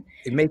skin.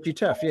 It makes you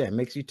tough. Yeah, it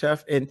makes you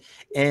tough. And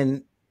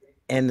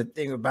the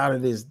thing about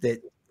it is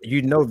that,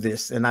 you know,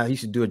 this, and I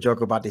used to do a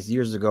joke about this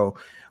years ago.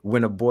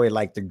 When a boy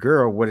liked a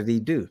girl, what did he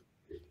do?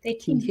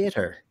 He hit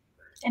her.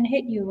 And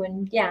hit you,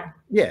 and yeah,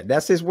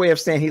 that's his way of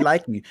saying he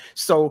liked you.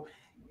 So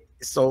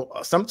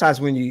sometimes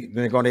when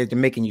they're going to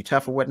making you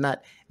tough or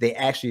whatnot, they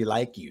actually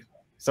like you.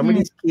 Some of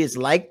these kids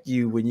liked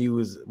you when you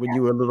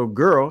were a little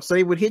girl, so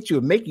they would hit you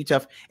and make you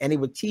tough, and they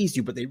would tease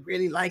you, but they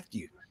really liked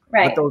you.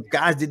 Right. But those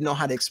guys didn't know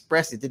how to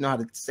express it, didn't know how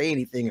to say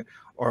anything,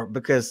 or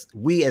because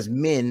we as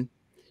men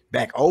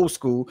back old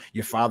school,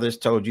 your fathers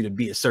told you to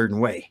be a certain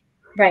way,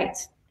 right?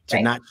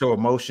 To not show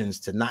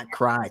emotions, to not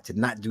cry, to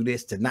not do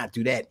this, to not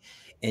do that.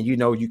 And you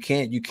know, you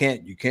can't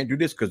do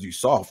this because you're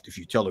soft. If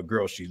you tell a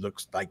girl she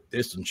looks like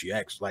this and she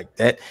acts like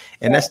that,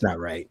 and that's not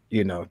right.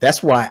 You know,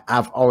 that's why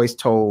I've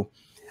told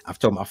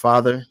my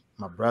father,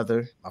 my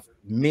brother, my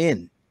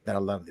men that I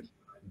love them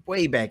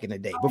way back in the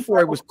day,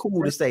 before it was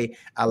cool to say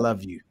I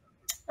love you.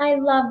 I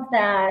love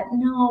that.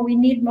 No, we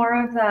need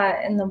more of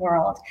that in the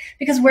world,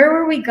 because where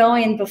were we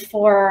going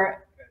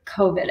before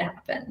COVID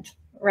happened?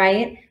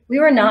 Right? We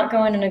were not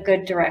going in a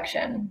good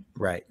direction.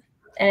 Right.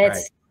 And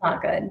it's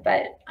not good,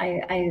 but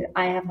I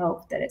have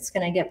hope that it's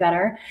going to get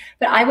better.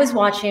 But I was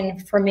watching,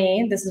 for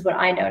me, this is what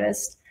I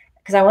noticed,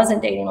 because I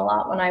wasn't dating a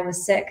lot when I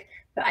was sick,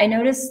 but I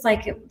noticed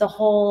like the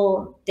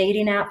whole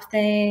dating app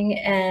thing,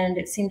 and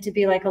it seemed to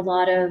be like a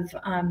lot of,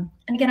 and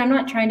again, I'm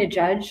not trying to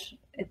judge.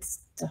 It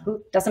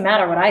doesn't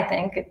matter what I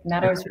think. It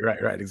matters.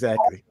 Right.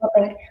 Exactly.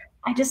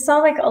 I just saw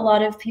like a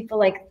lot of people,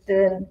 like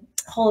the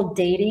whole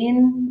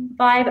dating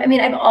vibe. I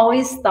mean, I've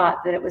always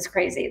thought that it was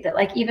crazy that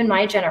like even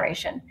my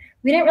generation,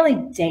 we didn't really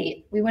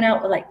date. We went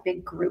out with like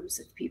big groups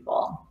of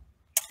people.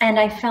 And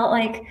I felt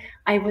like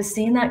I was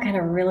seeing that kind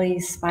of really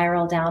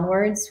spiral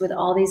downwards with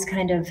all these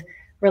kind of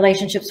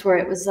relationships where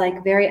it was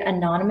like very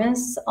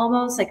anonymous,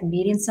 almost like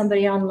meeting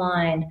somebody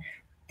online.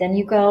 Then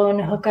you go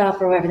and hook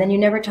up or whatever. Then you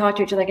never talk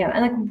to each other again.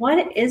 I'm like,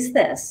 what is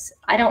this?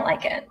 I don't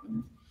like it.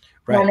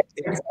 Right.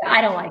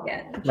 I don't like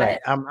it. But. Right.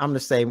 I'm the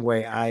same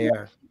way.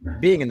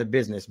 Being in the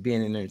business,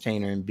 being an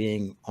entertainer and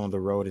being on the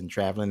road and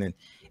traveling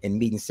and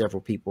meeting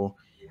several people,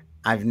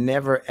 I've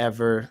never,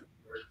 ever,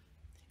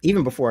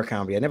 even before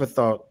comedy, I never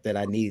thought that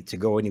I needed to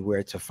go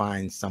anywhere to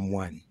find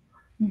someone.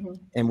 Mm-hmm.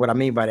 And what I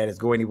mean by that is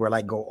go anywhere,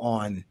 like go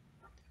on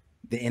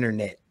the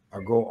internet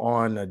or go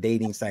on a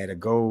dating site or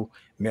go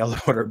mail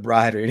order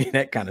bride or any of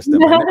that kind of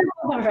stuff.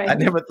 I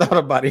never thought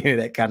about any of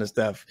that kind of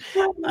stuff.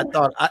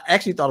 I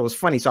actually thought it was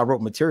funny. So I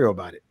wrote material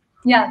about it.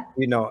 Yeah.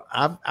 You know,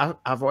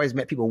 I've always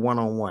met people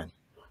one-on-one.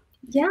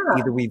 Yeah.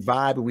 Either we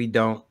vibe or we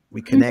don't,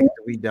 we connect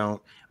or we don't,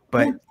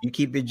 but you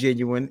keep it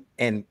genuine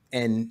and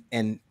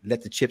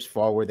let the chips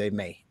fall where they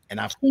may. And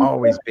I've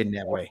always been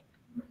that way.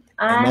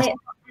 I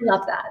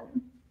love that.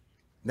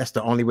 That's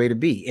the only way to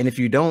be. And if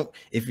you don't,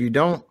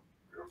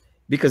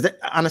 because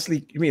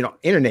honestly, you know,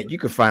 internet, you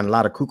can find a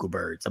lot of cuckoo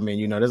birds. I mean,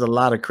 you know, there's a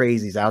lot of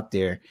crazies out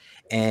there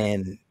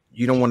and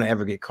you don't want to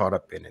ever get caught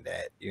up into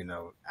that, you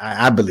know,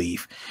 I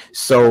believe.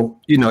 So,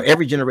 you know,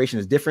 every generation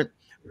is different,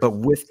 but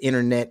with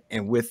internet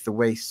and with the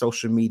way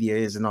social media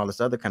is and all this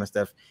other kind of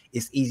stuff,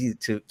 it's easy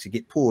to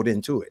get pulled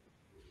into it.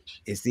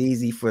 It's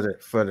easy for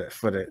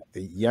the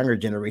younger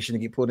generation to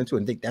get pulled into it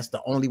and think that's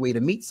the only way to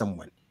meet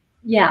someone.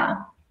 Yeah,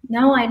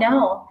 no, I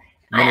know.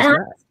 I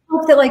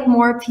hope that like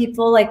more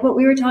people, like what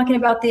we were talking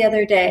about the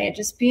other day,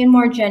 just being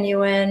more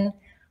genuine.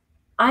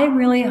 I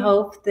really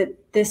hope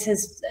that this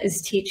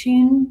is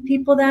teaching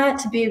people that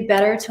to be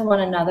better to one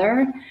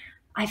another.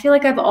 I feel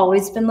like I've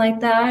always been like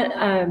that.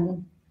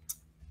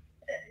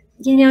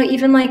 You know,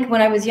 even like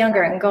when I was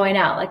younger and going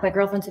out, like my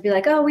girlfriends would be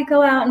like, oh, we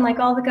go out and like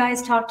all the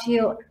guys talk to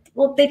you.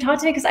 Well, they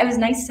talked to me because I was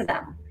nice to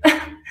them.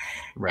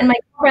 Right. And my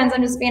friends,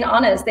 I'm just being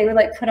honest, they would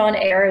like put on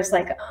airs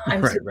like I'm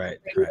right.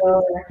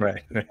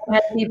 I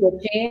had to be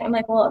bitchy. I'm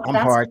like, well, I'm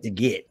hard to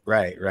get.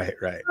 Right.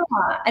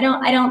 I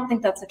don't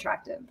think that's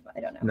attractive. I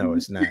don't know. No,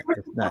 it's not.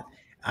 It's not.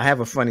 I have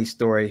a funny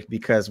story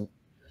because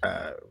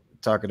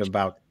talking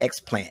about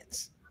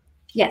explants.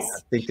 Yes.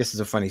 I think this is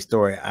a funny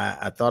story.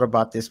 I thought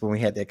about this when we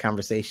had that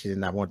conversation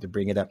and I wanted to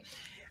bring it up.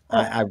 Oh.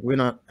 I went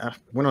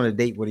on a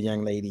date with a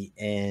young lady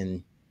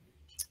and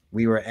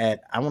we were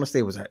at, I want to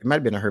say it might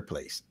have been at her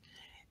place.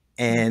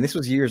 And this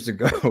was years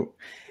ago.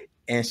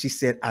 And she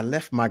said, I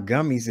left my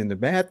gummies in the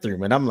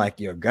bathroom. And I'm like,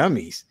 your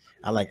gummies?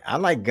 I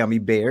like gummy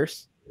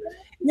bears.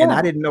 Yeah. And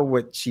I didn't know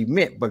what she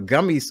meant, but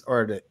gummies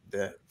are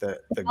the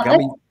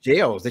gummy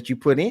gels that you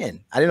put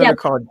in. I didn't know they're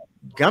called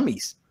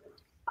gummies.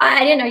 I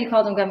didn't know you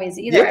called them gummies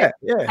either.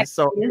 Yeah.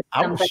 So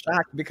I was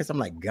shocked because I'm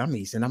like,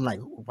 gummies. And I'm like,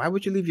 why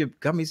would you leave your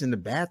gummies in the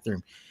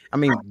bathroom? I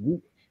mean,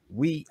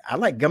 I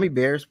like gummy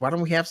bears. Why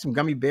don't we have some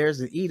gummy bears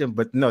and eat them?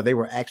 But no, they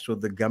were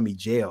the gummy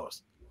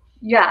gels.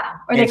 Yeah.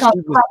 Or they call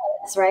them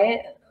pellets, right?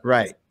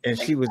 Right. And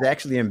she was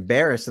actually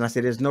embarrassed. And I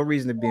said, there's no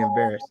reason to be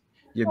embarrassed.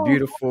 You're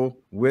beautiful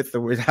with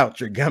or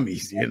without your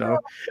gummies, you know.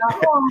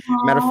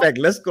 Matter of fact,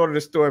 let's go to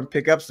the store and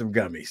pick up some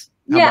gummies.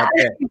 How about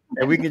that?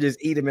 And we can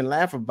just eat them and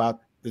laugh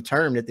about the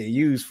term that they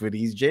use for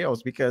these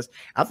gels because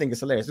I think it's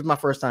hilarious. This is my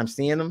first time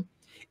seeing them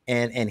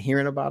and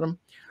hearing about them,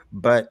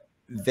 but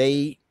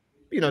they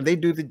do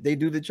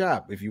the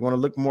job. If you want to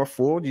look more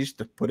full, you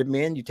just put them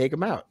in, you take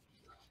them out.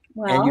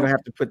 Well, and you don't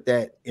have to put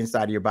that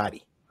inside of your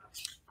body.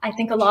 I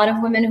think a lot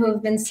of women who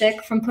have been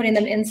sick from putting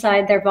them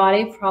inside their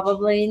body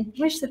probably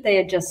wish that they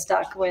had just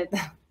stuck with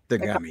the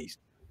gummies.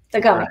 The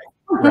gummies.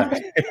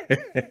 Right.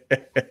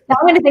 Now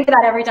I'm going to think of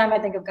that every time I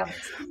think of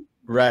gummies.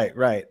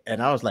 Right.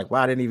 And I was like,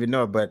 wow, I didn't even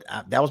know. But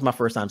that was my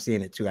first time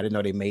seeing it too. I didn't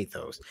know they made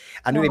those.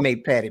 I knew they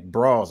made padded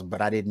bras,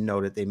 but I didn't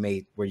know that they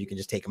made where you can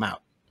just take them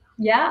out.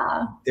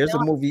 Yeah. There's a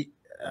movie,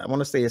 I want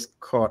to say it's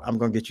called I'm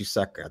Gonna Get You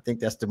Sucker. I think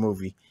that's the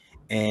movie.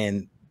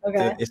 And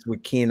it's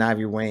with Keenan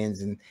Ivory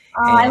Wayans and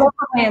I love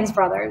the Wayans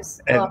brothers.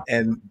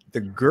 And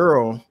the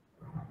girl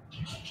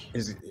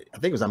is, I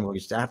think it was I'm Gonna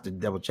Get You. I have to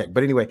double check.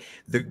 But anyway,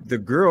 the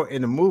girl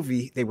in the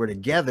movie, they were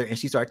together and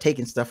she started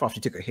taking stuff off.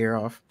 She took her hair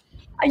off.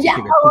 Yeah.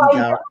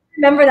 I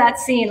remember that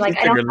scene. Like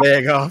she took her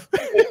leg off.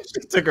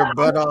 She took her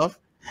butt off.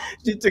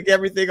 She took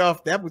everything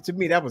off. To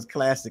me, that was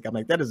classic. I'm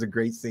like, that is a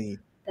great scene.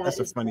 That's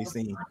a funny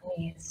scene.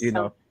 You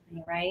know,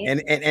 right?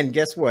 And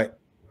guess what?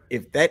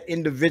 If that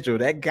individual,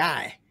 that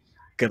guy,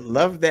 could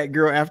love that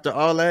girl after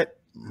all that,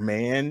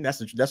 man,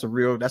 that's a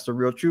real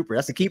trooper.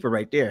 That's a keeper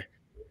right there.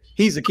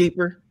 He's a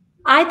keeper.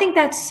 I think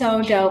that's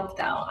so dope,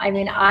 though. I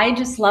mean, I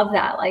just love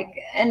that. Like,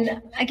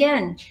 and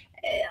again,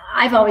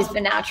 I've always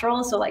been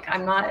natural, so like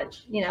I'm not,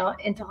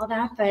 into all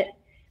that. But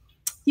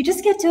you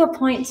just get to a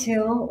point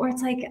too where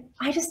it's like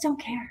I just don't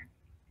care.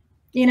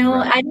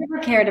 Right. I never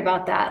cared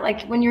about that.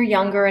 Like when you're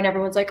younger and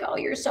everyone's like, "Oh,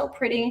 you're so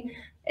pretty,"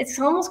 it's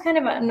almost kind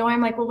of annoying.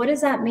 I'm like, well, what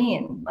does that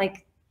mean?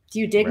 Like, do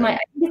you dig my?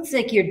 It's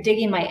like you're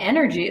digging my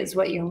energy, is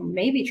what you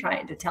may be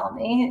trying to tell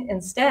me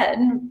instead,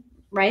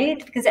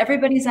 right? Because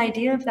everybody's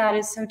idea of that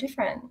is so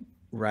different.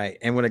 Right.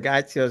 And when a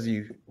guy tells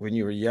you when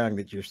you were young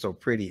that you're so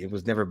pretty, it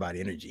was never about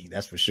energy.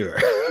 That's for sure.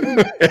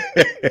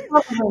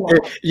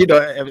 You know,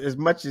 as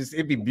much as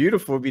it'd be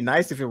beautiful, it'd be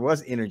nice if it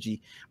was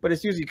energy, but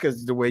it's usually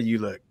because the way you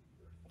look.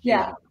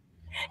 Yeah.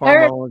 You know,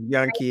 hormones,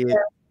 young kid,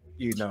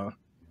 you know,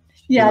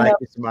 he Yeah. likes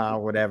your smile,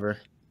 whatever.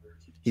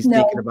 He's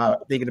thinking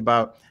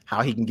about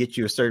how he can get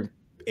you a certain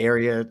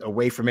area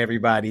away from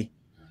everybody.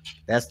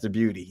 That's the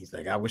beauty. He's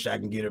like, I wish I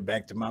can get her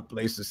back to my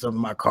place or some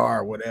of my car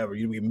or whatever.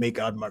 You can make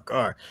out of my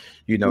car.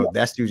 You know,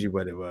 that's usually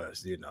what it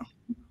was, you know.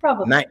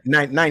 Probably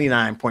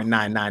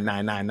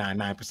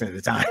 99.9999999% of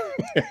the time.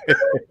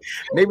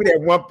 Maybe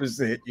that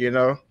 1%, you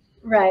know.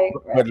 Right.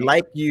 But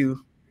like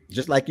you,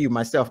 just like you,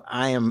 myself,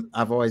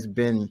 I've always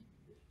been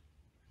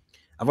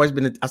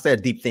I say a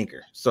deep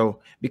thinker.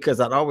 So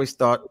because I'd always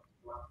thought,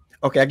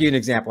 okay, I'll give you an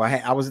example. I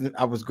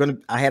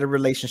had a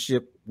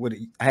relationship with,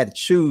 I had to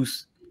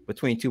choose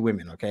between two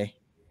women. Okay.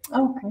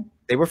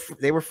 They were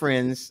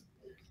friends.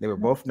 They were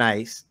both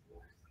nice.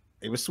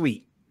 They were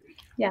sweet.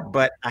 Yeah.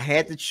 But I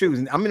had to choose,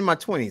 and I'm in my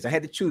 20s. I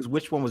had to choose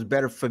which one was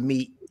better for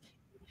me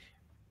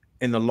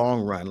in the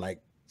long run,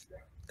 like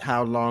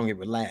how long it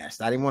would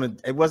last. I didn't want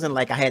to, it wasn't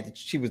like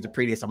she was the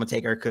prettiest, I'm gonna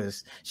take her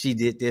because she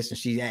did this and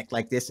she act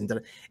like this. And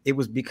it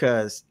was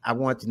because I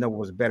wanted to know what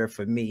was better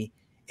for me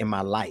in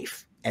my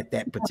life at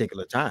that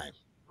particular time.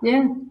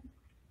 Yeah.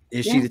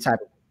 Is she the type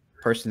of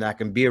person that I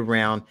can be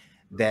around,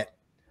 that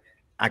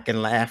I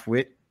can laugh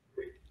with,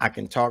 I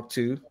can talk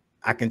to,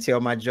 I can tell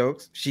my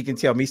jokes, she can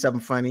tell me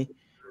something funny.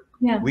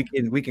 Yeah. We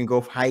can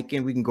go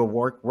hiking, we can go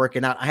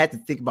working out. I had to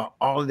think about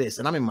all of this,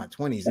 and I'm in my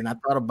 20s, and I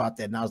thought about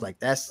that, and I was like,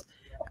 that's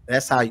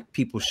how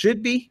people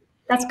should be.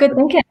 That's good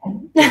thinking.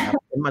 Yeah,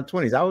 in my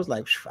 20s, I was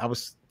like, I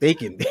was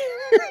thinking.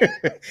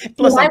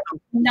 Plus, I'm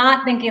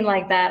not thinking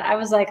like that. I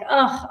was like,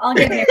 oh, I'll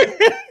get married.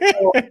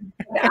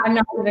 I'm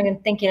not even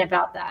thinking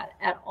about that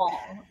at all.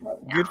 Right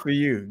now. Good for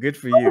you. Good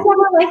for you. I was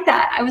never like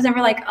that. I was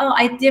never like, oh,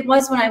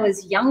 was when I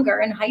was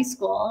younger in high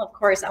school. Of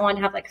course, I wanted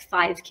to have like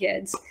 5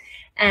 kids.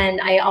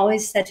 And I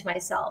always said to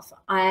myself,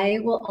 I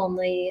will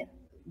only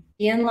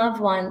be in love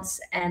once,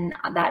 and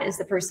that is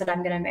the person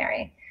I'm going to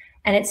marry.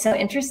 And it's so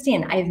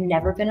interesting. I've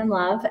never been in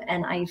love,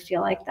 and I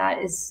feel like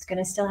that is going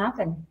to still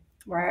happen.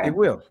 It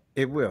will.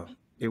 Yeah.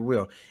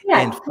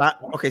 And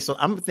okay, so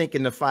I'm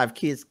thinking the 5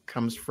 kids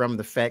comes from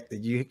the fact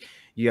that you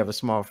have a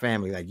small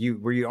family. Like,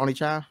 were you only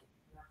child?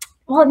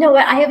 Well, no,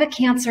 I have a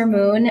Cancer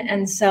moon.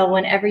 And so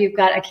whenever you've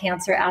got a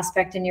Cancer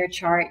aspect in your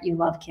chart, you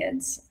love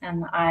kids.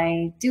 And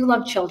I do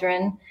love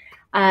children.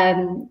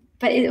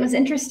 But it was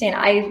interesting.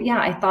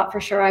 I thought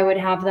for sure I would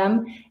have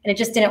them, and it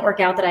just didn't work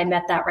out that I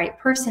met that right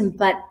person.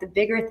 But the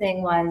bigger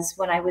thing was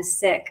when I was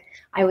sick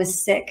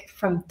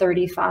from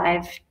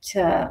 35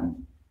 to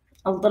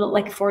a little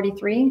like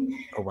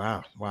 43. Oh,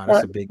 wow.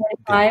 That's a big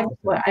 45.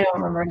 Well, I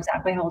don't remember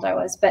exactly how old I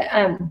was, but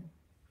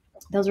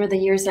those were the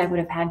years that I would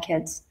have had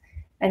kids.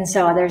 And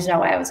so there's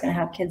no way I was going to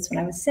have kids when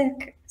I was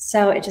sick.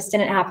 So it just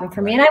didn't happen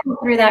for me. And I went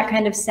through that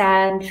kind of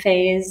sad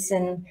phase.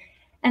 And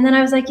then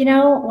I was like, you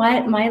know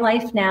what? My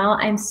life now,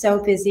 I'm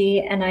so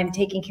busy and I'm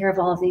taking care of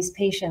all of these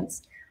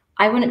patients.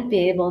 I wouldn't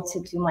be able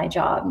to do my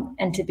job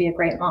and to be a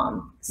great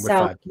mom. With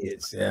 5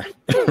 kids, yeah,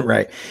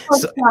 right.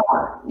 So,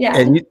 yeah.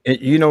 And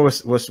you know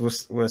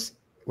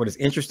what is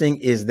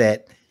interesting is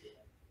that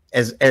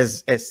as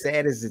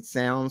sad as it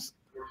sounds,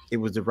 it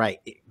was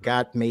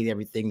God made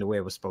everything the way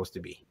it was supposed to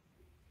be.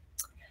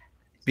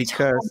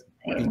 Because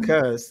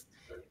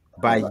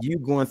by you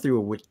going through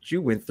what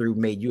you went through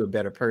made you a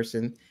better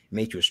person,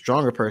 made you a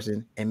stronger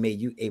person, and made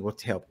you able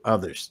to help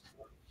others.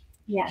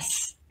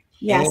 Yes.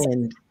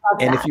 And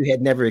if you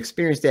had never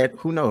experienced that,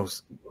 who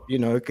knows? You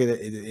know,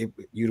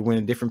 you'd went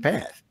a different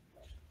path.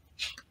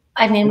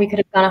 I mean, we could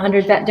have gone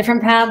 100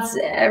 different paths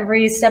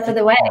every step of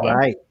the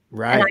way.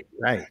 Right.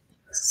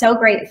 So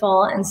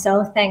grateful and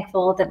so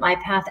thankful that my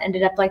path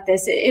ended up like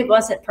this. It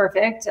wasn't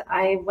perfect.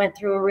 I went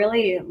through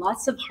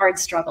lots of hard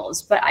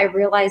struggles, but I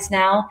realize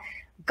now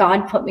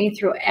God put me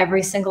through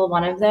every single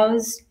one of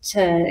those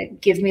to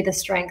give me the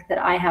strength that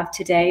I have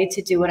today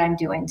to do what I'm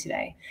doing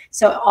today.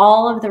 So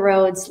all of the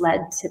roads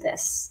led to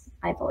this,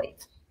 I believe.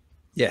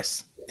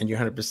 Yes. And you're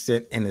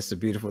 100%. And it's a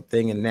beautiful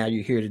thing. And now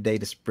you're here today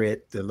to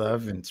spread the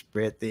love and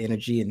spread the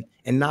energy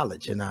and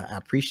knowledge. And I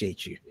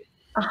appreciate you.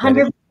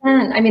 100%.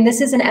 I mean,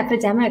 this is an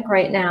epidemic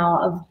right now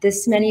of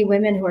this many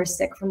women who are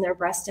sick from their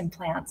breast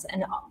implants.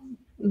 And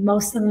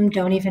most of them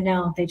don't even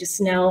know. They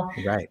just know.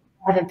 Right.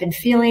 I haven't been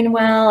feeling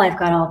well. I've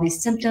got all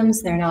these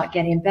symptoms. They're not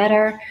getting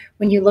better.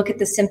 When you look at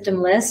the symptom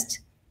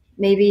list,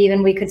 maybe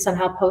even we could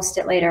somehow post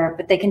it later,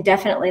 but they can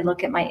definitely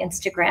look at my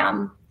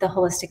Instagram, The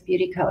Holistic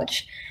Beauty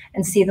Coach,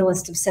 and see the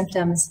list of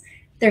symptoms.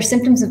 They're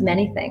symptoms of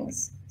many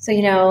things. So,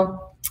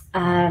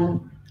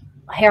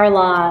 hair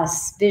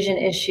loss, vision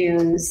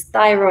issues,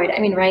 thyroid. I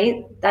mean,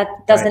 right? That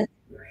doesn't.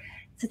 Right.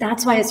 So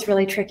that's why it's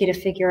really tricky to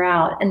figure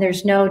out. And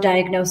there's no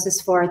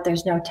diagnosis for it.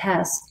 There's no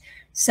test.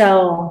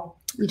 So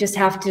you just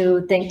have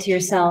to think to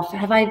yourself,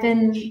 have I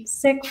been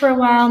sick for a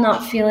while,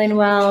 not feeling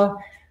well?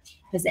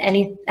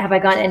 Have I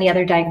gotten any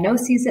other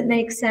diagnoses that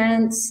make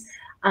sense?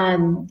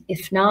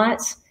 If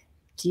not,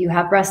 Do you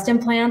have breast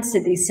implants?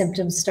 Did these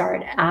symptoms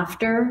start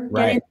after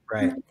getting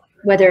right.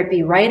 Whether it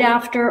be right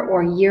after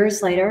or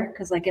years later?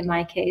 Because like in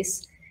my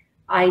case,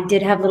 I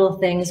did have little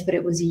things, but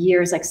it was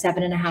years, like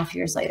 7.5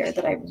 years later,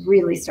 that I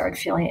really started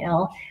feeling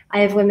ill.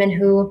 I have women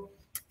who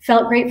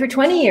felt great for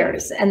 20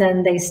 years and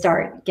then they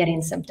start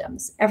getting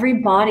symptoms. Every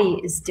body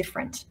is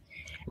different.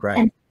 Right.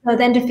 And so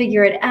then to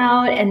figure it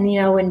out, and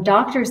you know, when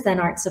doctors then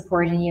aren't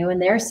supporting you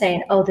and they're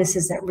saying, oh, this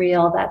isn't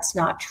real, that's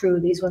not true,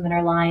 these women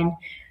are lying.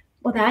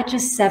 Well, that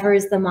just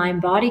severs the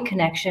mind-body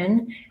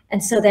connection.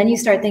 And so then you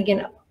start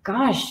thinking,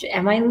 gosh,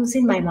 am I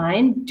losing my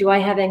mind? Do I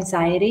have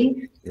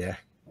anxiety? Yeah.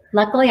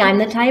 Luckily, I'm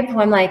the type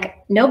who I'm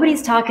like,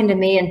 nobody's talking to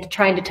me and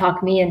trying to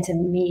talk me into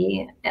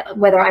me,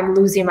 whether I'm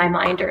losing my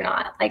mind or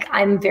not. Like,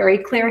 I'm very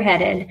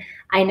clear-headed.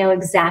 I know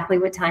exactly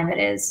what time it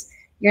is.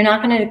 You're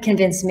not going to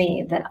convince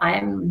me that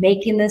I'm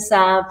making this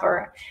up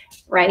or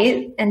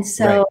right. And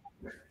so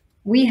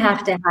we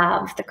have to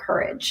have the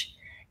courage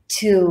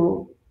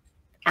to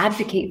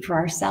advocate for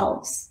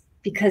ourselves,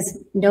 because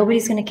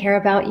nobody's going to care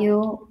about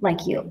you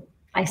like you.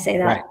 I say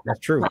that. Right. That's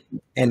true.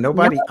 And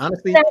nobody,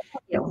 honestly,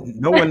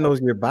 no one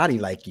knows your body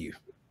like you.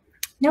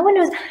 No one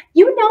knows.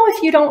 You know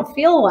if you don't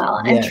feel well.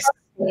 And Yes. trust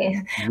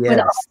me, with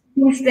all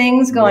these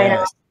things going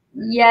on,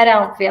 you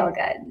don't feel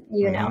good.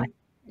 You know it.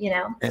 You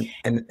know.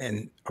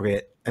 And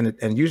okay.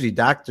 And usually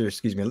doctors,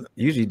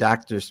 usually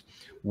doctors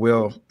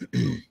will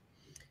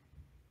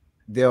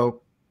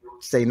they'll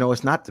say, no,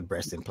 it's not the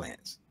breast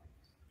implants.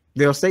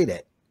 They'll say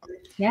that.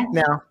 Yeah.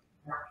 Now,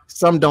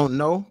 some don't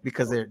know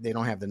because they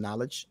don't have the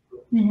knowledge.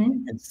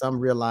 And some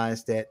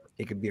realize that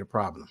it could be a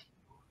problem,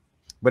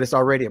 but it's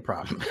already a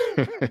problem.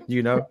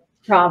 You know,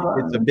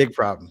 it's a big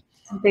problem.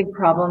 It's a big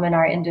problem in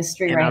our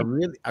industry, and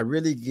right? I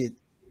really get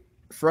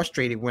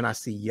frustrated when I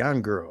see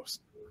young girls.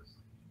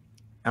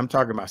 I'm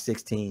talking about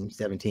 16,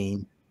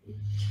 17,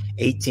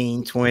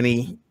 18,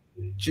 20,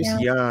 just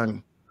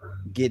young,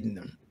 getting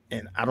them.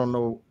 And I don't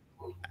know,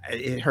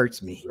 it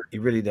hurts me.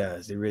 It really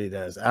does. It really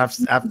does. I've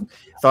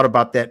thought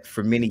about that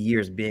for many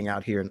years, being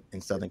out here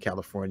in Southern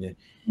California,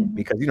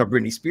 because you know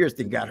Britney Spears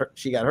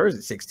she got hers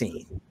at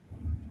 16.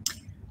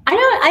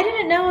 I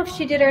didn't know if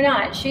she did or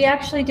not. She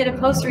actually did a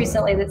post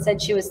recently that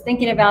said she was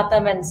thinking about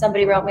them, and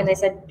somebody wrote me and they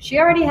said she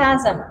already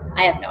has them.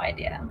 I have no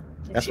idea.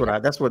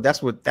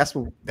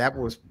 That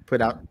was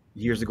put out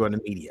years ago in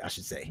the media, I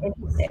should say,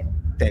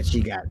 that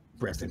she got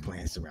breast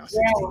implants around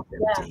 16,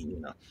 17, you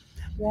know.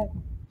 Yeah.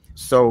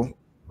 So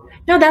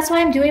no, that's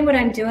why I'm doing what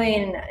I'm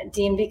doing,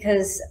 Dean,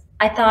 because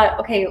I thought,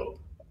 okay,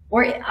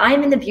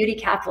 I'm in the beauty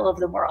capital of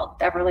the world,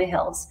 Beverly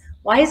Hills.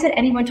 Why isn't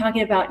anyone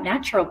talking about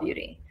natural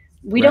beauty?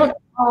 We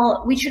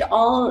should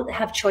all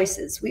have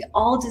choices. We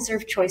all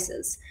deserve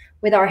choices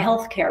with our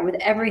healthcare, with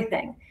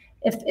everything.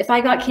 If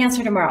I got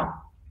cancer tomorrow,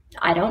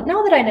 I don't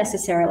know that I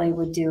necessarily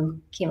would do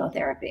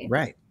chemotherapy.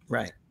 Right.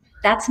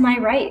 That's my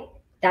right.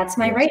 That's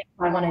my right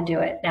if I want to do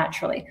it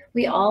naturally.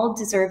 We all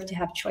deserve to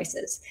have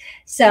choices.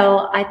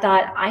 So I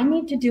thought I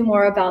need to do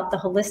more about the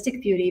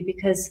holistic beauty,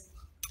 because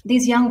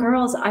these young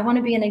girls, I want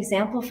to be an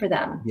example for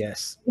them.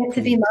 Yes. Get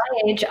to be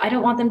my age. I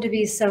don't want them to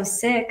be so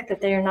sick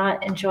that they're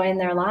not enjoying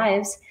their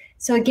lives.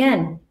 So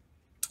again,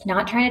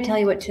 not trying to tell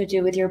you what to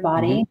do with your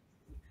body.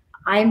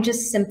 I'm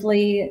just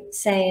simply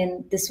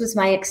saying, this was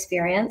my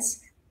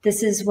experience.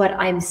 This is what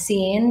I'm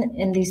seeing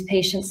in these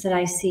patients that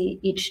I see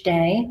each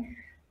day.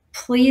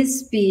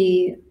 Please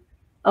be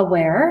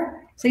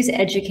aware, please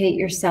educate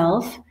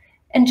yourself,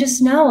 and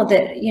just know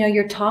that, you know,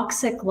 your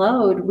toxic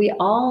load,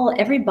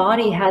 every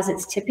body has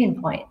its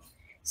tipping point.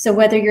 So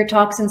whether your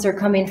toxins are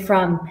coming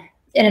from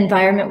an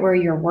environment where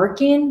you're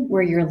working,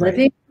 where you're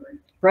living,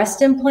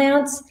 breast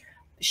implants,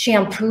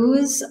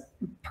 shampoos,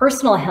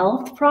 personal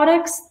health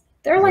products,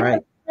 they're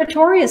like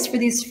notorious for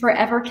these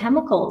forever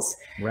chemicals.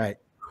 Right.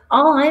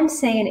 All I'm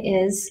saying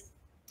is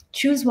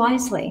choose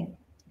wisely.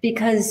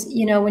 Because,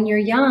 you know, when you're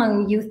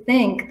young, you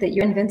think that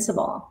you're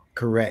invincible.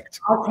 Correct.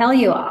 I'll tell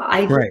you,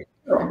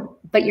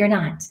 but you're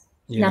not.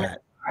 You're not.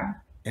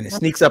 And it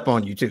sneaks up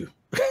on you too.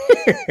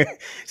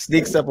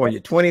 Sneaks up on you.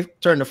 20,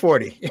 turn to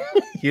 40,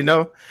 you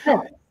know?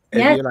 And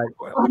you're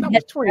like, well, I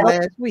was 20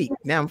 last week.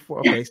 Now I'm 4.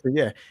 Okay, so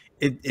yeah,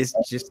 it's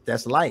just,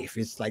 that's life.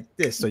 It's like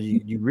this. So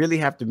you really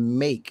have to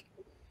make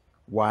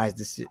wise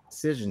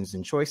decisions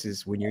and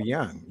choices when you're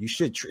young. You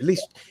should at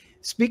least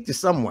speak to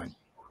someone.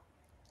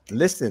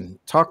 Listen,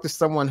 talk to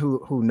someone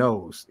who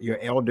knows, your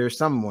elder,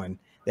 someone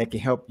that can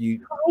help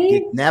you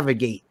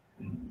navigate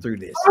through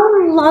this.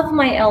 I love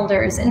my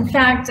elders. In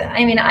fact,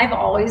 I mean, I've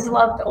always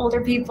loved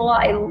older people.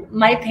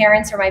 My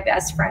parents are my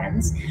best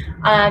friends.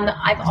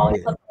 I've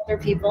always loved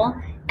older people.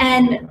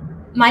 And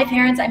my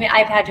parents, I mean,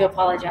 I've had to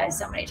apologize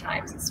so many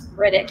times. It's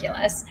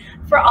ridiculous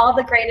for all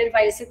the great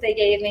advice that they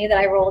gave me that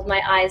I rolled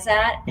my eyes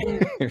at.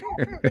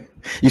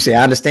 You say,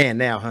 I understand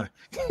now, huh?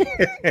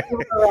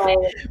 Right.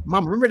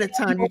 Mom, remember that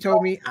time you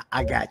told me?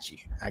 I got you.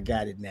 I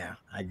got it now.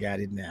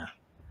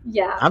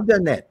 Yeah. I've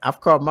done that. I've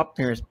called my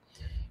parents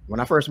when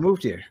I first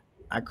moved here.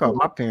 I called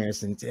my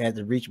parents and had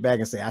to reach back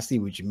and say, I see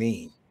what you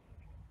mean.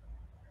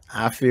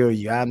 I feel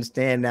you. I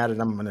understand now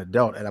that I'm an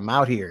adult and I'm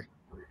out here.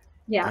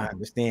 Yeah. I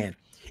understand.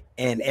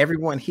 And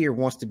everyone here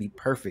wants to be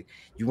perfect.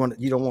 You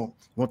don't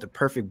want the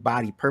perfect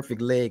body, perfect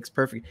legs,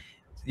 perfect,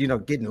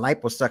 getting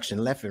liposuction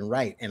left and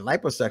right. And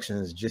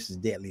liposuction is just as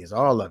deadly as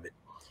all of it.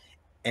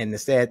 And the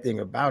sad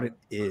thing about it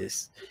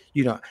is,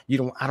 I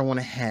don't want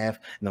to have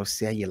no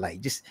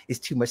cellulite. Just, it's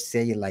too much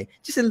cellulite.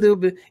 Just a little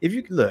bit. If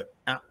you look,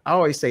 I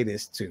always say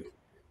this too.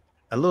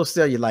 A little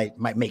cellulite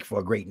might make for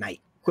a great night.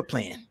 Quit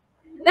playing.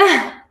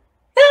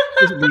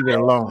 Just leave it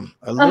alone.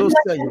 A little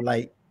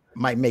cellulite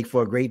might make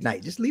for a great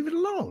night. Just leave it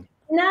alone.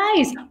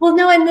 Nice. Well,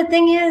 no, and the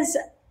thing is,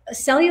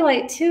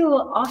 cellulite too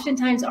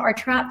oftentimes are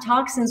trapped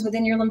toxins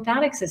within your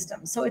lymphatic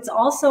system. So it's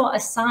also a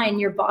sign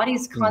your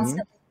body's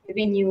constantly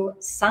giving you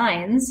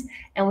signs,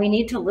 and we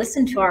need to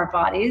listen to our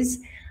bodies.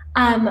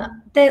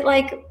 That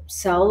like,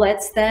 so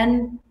let's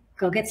then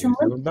go get some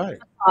lymph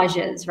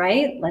massages,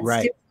 right?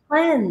 Let's do a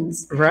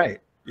cleanse. Right.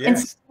 Yes.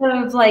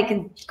 Instead of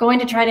like going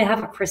to try to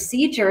have a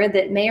procedure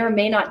that may or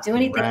may not do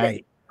anything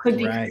that could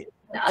be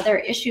other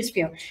issues for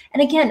you.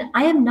 And again,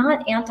 I am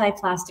not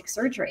anti-plastic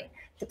surgery.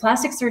 The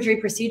plastic surgery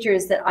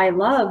procedures that I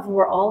love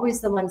were always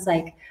the ones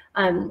like,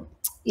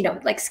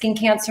 like skin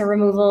cancer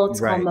removal. It's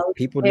called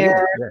people do it.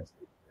 Yes.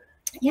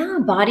 Yeah,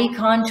 body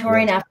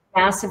contouring after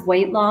massive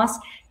weight loss.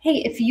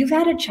 Hey, if you've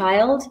had a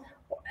child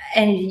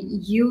and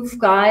you've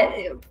got,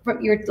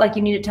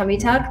 you need a tummy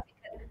tuck,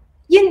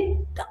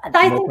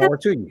 more power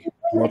to you.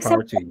 More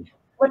power to you.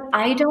 What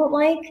I don't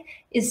like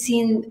is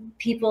seeing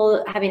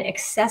people having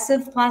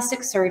excessive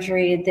plastic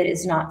surgery that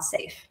is not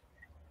safe.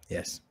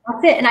 Yes.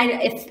 That's it.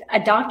 And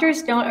if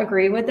doctors don't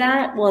agree with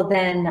that, well,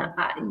 then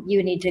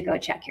you need to go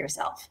check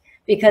yourself,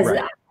 because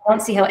I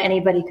don't see how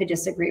anybody could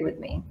disagree with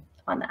me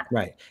on that.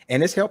 Right.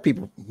 And it's helped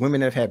people.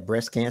 Women that have had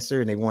breast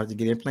cancer and they wanted to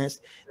get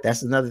implants.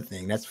 That's another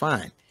thing. That's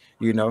fine.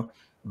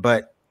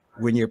 But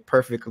when you're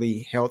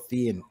perfectly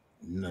healthy and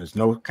there's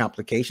no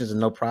complications and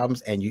no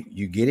problems, and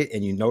you get it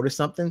and you notice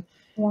something,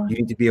 you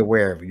need to be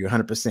aware of it. You're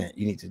 100%.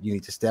 You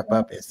need to step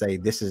up and say,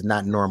 this is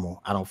not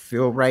normal. I don't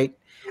feel right.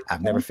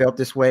 I've never felt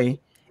this way,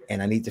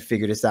 and I need to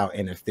figure this out.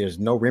 And if there's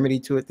no remedy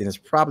to it, then it's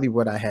probably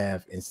what I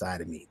have inside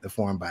of me, the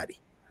foreign body.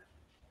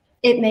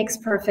 It makes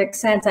perfect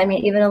sense. I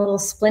mean, even a little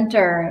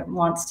splinter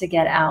wants to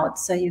get out.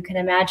 So you can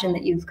imagine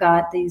that you've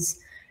got these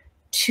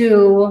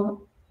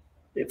two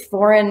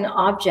foreign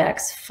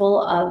objects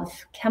full of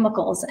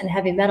chemicals and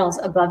heavy metals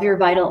above your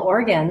vital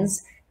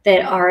organs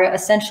that are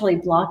essentially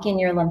blocking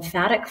your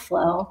lymphatic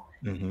flow.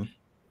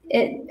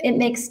 It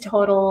makes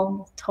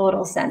total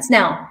sense.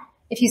 Now,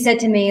 if you said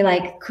to me,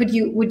 like, would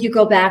you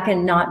go back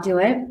and not do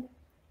it?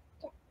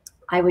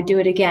 I would do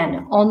it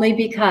again, only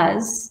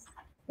because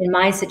in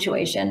my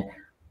situation,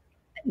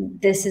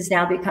 this has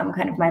now become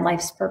kind of my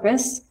life's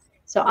purpose.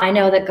 So I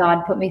know that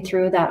God put me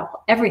through that,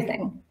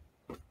 everything,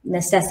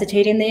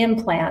 necessitating the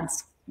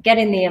implants,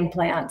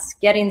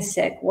 getting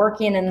sick,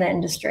 working in the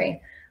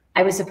industry.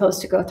 I was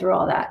supposed to go through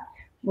all that.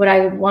 Would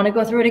I want to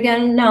go through it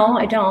again? No,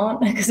 I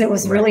don't, because it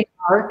was really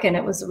dark and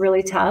it was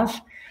really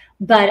tough.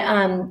 But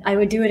I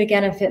would do it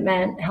again if it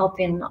meant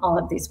helping all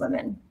of these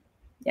women.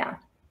 Yeah,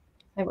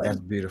 I would. That's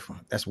beautiful.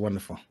 That's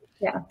wonderful.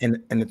 Yeah.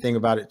 And the thing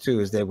about it too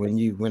is that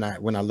when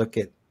I look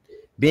at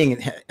being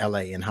in LA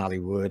and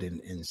Hollywood and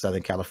in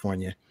Southern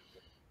California,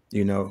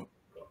 the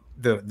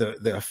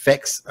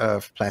effects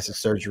of plastic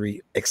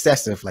surgery,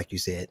 excessive, like you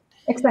said,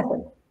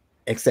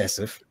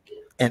 excessive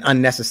and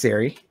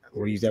unnecessary.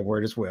 We'll use that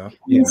word as well.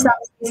 In some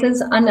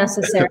cases,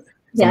 unnecessary.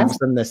 Yes.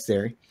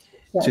 Unnecessary.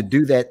 Yes. To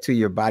do that to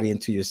your body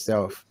and to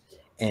yourself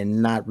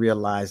and not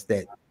realize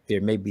that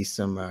there may be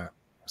some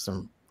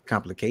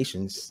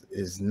complications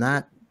is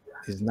not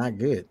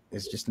good.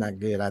 It's just not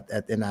good.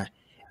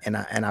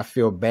 And I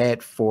feel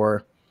bad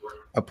for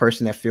a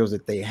person that feels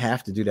that they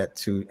have to do that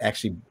to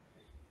actually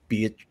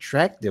be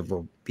attractive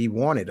or be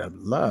wanted or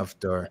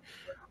loved or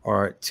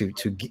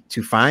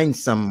to find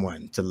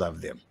someone to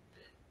love them.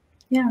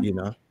 Yeah.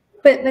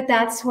 But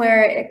that's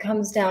where it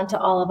comes down to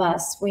all of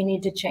us. We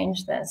need to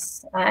change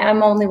this.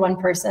 I'm only one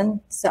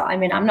person, so I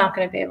mean, I'm not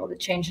going to be able to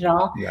change it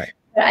all. Right.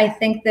 But I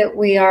think that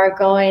we are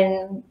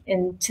going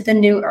into the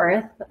new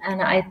earth,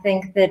 and I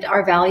think that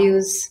our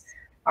values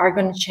are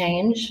going to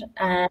change.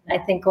 And I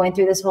think going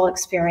through this whole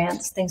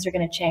experience, things are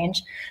going to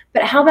change.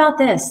 But how about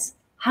this?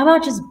 How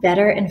about just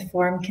better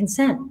informed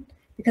consent?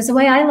 Because the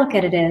way I look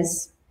at it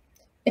is,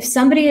 if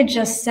somebody had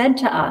just said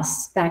to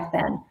us back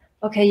then,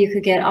 okay, you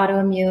could get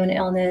autoimmune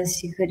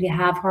illness, you could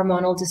have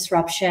hormonal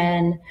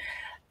disruption,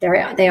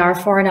 they are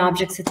foreign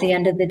objects at the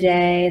end of the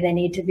day, they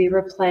need to be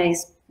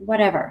replaced,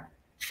 whatever.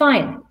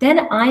 Fine.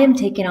 Then I am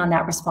taking on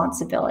that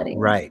responsibility.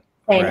 Right.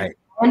 I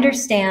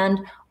understand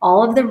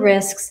all of the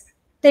risks.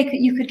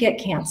 You could get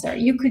cancer,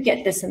 you could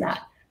get this and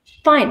that.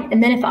 Fine.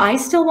 And then if I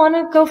still want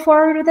to go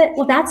forward with it,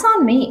 well, that's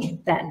on me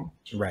then.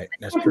 Right.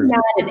 That's true.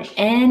 Not at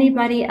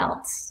anybody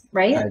else.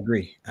 Right. I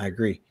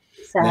agree.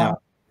 So now,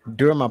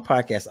 during my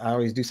podcast, I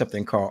always do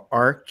something called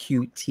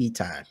RQT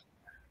time.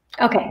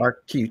 Okay.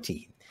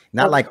 RQT.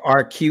 Not like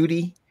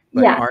RQT,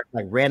 but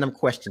like random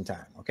question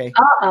time. Okay.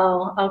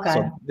 Okay.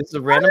 So this is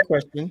a random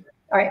question.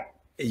 All right.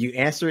 You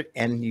answer it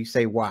and you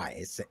say why.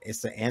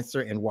 It's an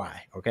answer and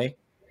why. Okay.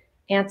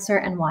 Answer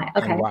and why.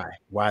 Okay. And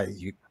why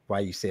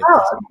you said Oh,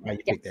 this? okay. Why you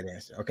picked that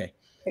answer? Okay.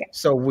 Okay.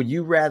 So would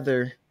you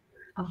rather?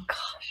 Oh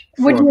gosh.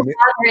 Would you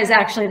rather is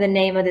actually the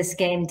name of this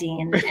game,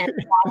 Dean, and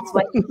that's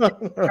what.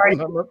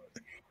 No.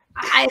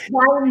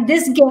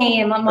 This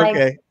game, I'm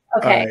like,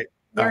 okay.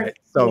 All right.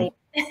 So,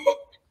 me.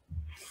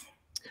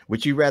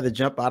 would you rather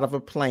jump out of a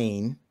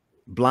plane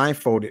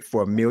blindfolded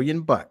for $1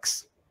 million,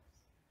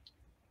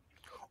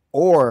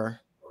 or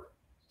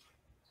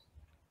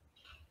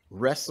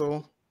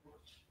wrestle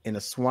in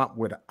a swamp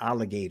with an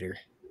alligator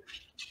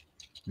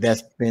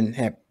that's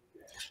have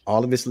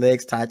all of its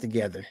legs tied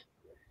together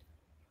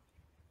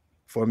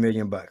for $1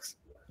 million?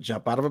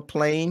 Jump out of a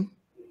plane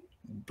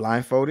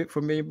blindfolded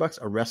for $1 million,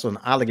 or wrestle an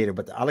alligator,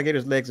 but the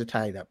alligator's legs are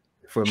tied up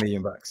for $1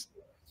 million.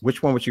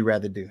 Which one would you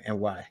rather do, and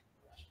why?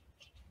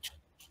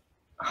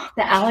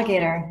 The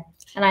alligator.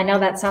 And I know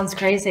that sounds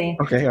crazy.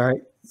 Okay, all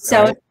right.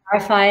 So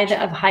terrified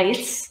of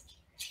heights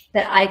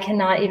that I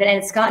cannot even, and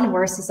it's gotten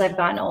worse as I've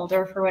gotten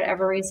older for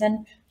whatever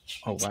reason.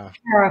 Oh wow.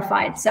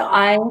 Terrified. So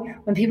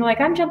when people are like,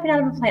 I'm jumping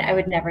out of a plane, I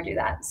would never do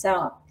that.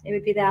 So it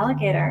would be the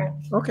alligator.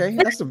 Okay,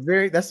 that's a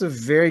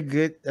very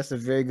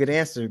good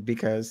answer,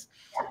 because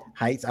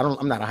heights,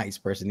 I'm not a heights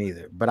person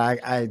either, but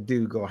I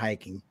do go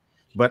hiking,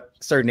 but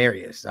certain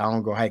areas. I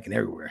don't go hiking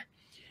everywhere.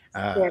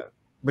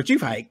 But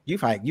you've hiked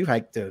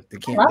the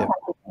camp.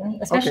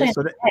 Especially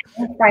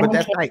but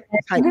that's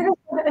hiking.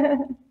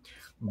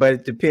 But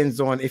it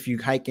depends on if you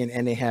hiking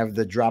and they have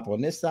the drop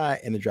on this side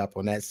and the drop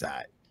on that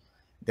side.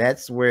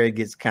 That's where it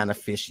gets kind of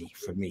fishy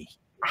for me.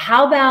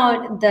 How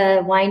about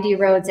the windy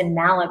roads in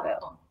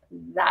Malibu?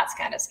 That's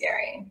kind of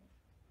scary.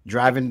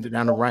 Driving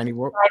down the windy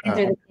road,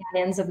 driving through the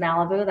canyons of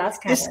Malibu. That's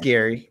kind of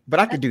scary, but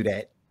I could do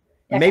that.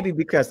 Okay. Maybe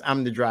because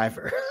I'm the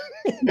driver.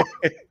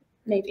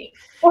 Maybe.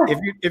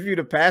 If you're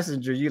the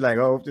passenger, you're like,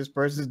 oh, this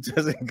person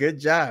does a good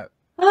job.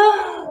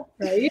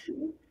 Right.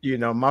 You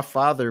know, my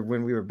father,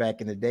 when we were back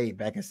in the day,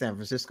 back in San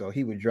Francisco,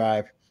 he would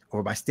drive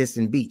over by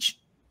Stinson Beach.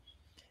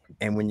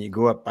 And when you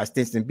go up by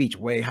Stinson Beach,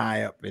 way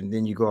high up, and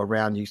then you go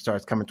around, you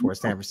start coming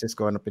towards San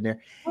Francisco and up in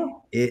there,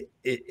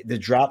 the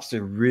drops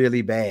are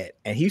really bad.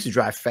 And he used to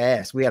drive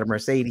fast. We had a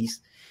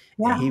Mercedes,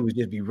 and he would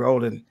just be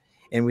rolling.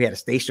 And we had a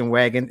station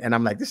wagon, and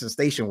I'm like, this is a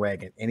station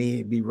wagon, and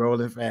he'd be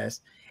rolling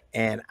fast.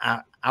 And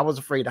I was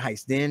afraid of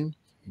heights then,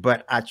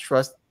 but I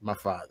trust my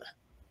father.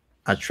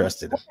 I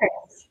trusted him.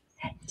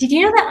 Did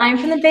you know that I'm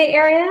from the Bay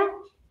Area?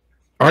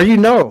 Oh, you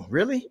know,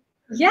 really?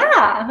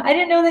 Yeah, I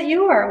didn't know that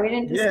you were. We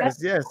didn't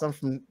discuss. Yes. I'm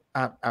from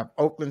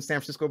Oakland, San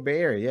Francisco Bay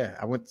Area. Yeah,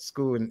 I went to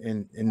school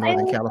in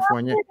Northern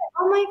California.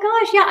 Oh my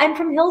gosh, yeah, I'm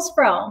from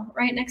Hillsborough,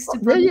 right next to.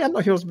 Yeah, I know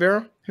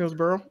Hillsborough.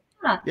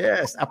 Yeah.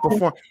 Yes, I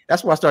performed.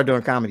 That's why I started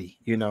doing comedy.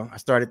 You know, I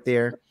started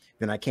there,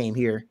 then I came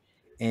here,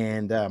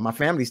 and my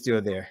family's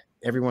still there.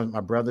 Everyone,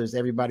 my brothers,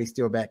 everybody's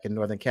still back in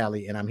Northern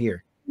Cali, and I'm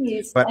here.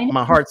 But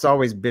my heart's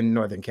always been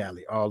Northern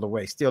Cali all the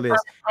way. Still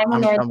is.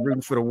 I'm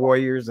rooting for the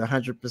Warriors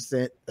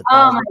 100%.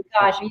 Oh my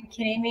gosh, are you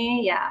kidding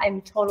me? Yeah,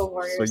 I'm total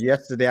Warriors. So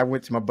yesterday I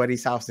went to my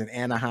buddy's house in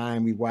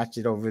Anaheim. We watched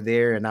it over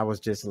there, and I was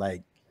just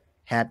like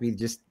happy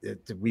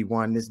we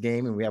won this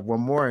game, and we have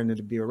one more, and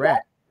it'll be a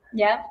wrap.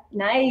 Yep,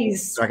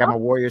 nice. So I got my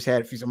Warriors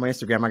hat. If you see on my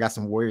Instagram, I got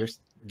some Warriors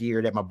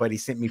gear that my buddy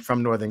sent me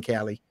from Northern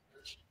Cali.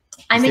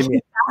 I'm a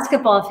huge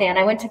basketball fan.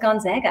 I went to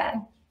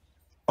Gonzaga.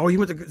 Oh, you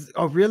went to?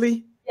 Oh,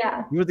 really?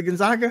 Yeah. You went to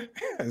Gonzaga?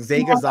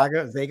 Zaga.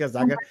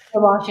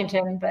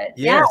 Washington, but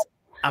yes,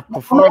 I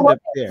performed up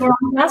there. We're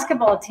on the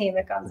basketball team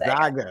at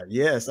Gonzaga.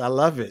 Yes, I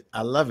love it.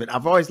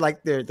 I've always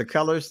liked the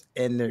colors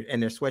and their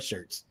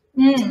sweatshirts.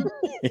 Yeah,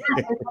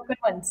 good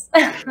ones.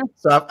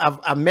 So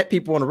I've met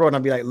people on the road, and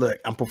I'll be like, look,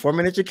 I'm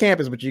performing at your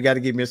campus, but you got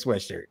to give me a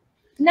sweatshirt.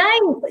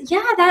 Nice.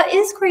 Yeah, that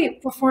is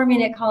great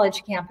performing at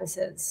college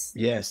campuses.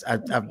 Yes, I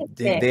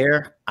did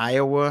there,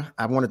 Iowa.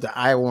 I wanted the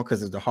Iowa one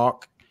because of the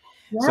Hawk.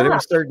 Yeah. So there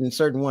were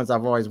certain ones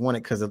I've always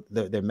wanted because of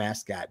their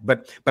mascot.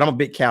 But I'm a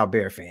big Cal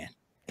Bear fan,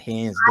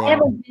 hands down. I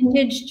have a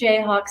vintage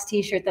Jayhawks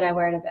t-shirt that I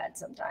wear to bed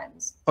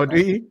sometimes. Oh, do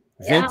you?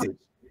 Yeah. Vintage.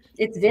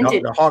 It's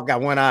vintage. No, the Hawk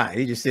got one eye.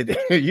 He just said,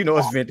 you know,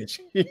 it's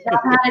vintage. I've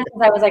had it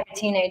since I was like a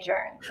teenager.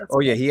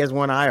 Yeah, he has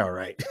one eye, all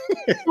right.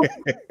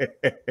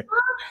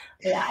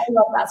 Yeah, I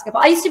love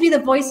basketball. I used to be the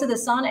voice of the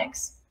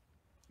Sonics.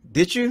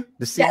 Did you?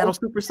 The Seattle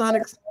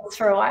Supersonics?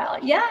 For a while,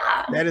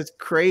 yeah. That is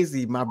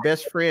crazy. My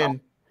best friend,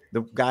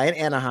 the guy in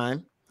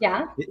Anaheim,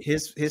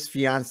 his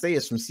fiance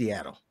is from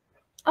Seattle.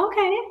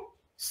 Okay.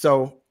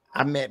 So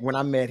when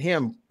I met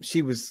him,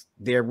 she was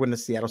there when the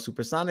Seattle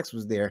Supersonics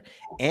was there,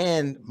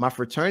 and my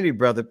fraternity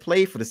brother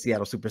played for the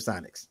Seattle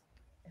Supersonics.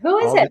 Who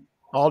is it?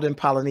 Alden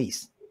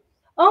Polynice.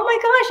 Oh my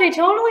gosh, I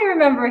totally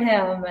remember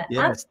him.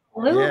 Yes.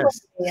 Absolutely.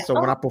 Yes. So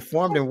when I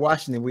performed in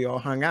Washington, we all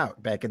hung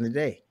out back in the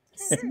day.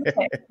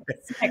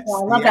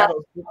 Well, I love that.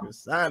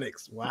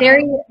 Supersonics. Wow.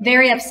 Very,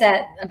 very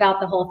upset about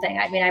the whole thing.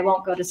 I mean, I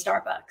won't go to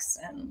Starbucks.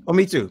 Oh,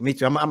 me too.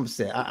 I'm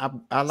upset.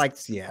 I like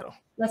Seattle.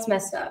 That's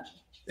messed up.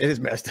 It is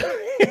messed up.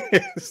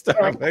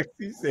 Starbucks.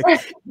 You said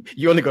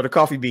you only go to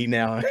Coffee Bean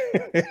now.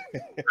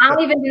 I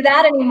don't even do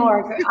that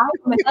anymore.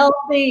 I'm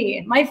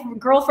healthy. My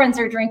girlfriends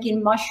are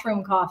drinking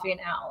mushroom coffee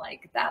now.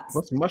 Like that's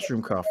what's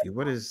mushroom coffee?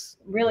 What is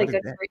really what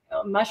good is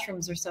for you?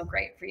 Mushrooms are so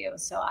great for you.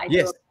 So I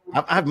yes,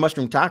 I have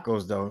mushroom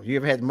tacos though. You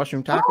ever had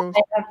mushroom tacos?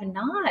 Oh, I have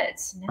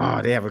not. No.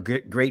 Oh, they have a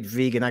great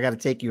vegan. I got to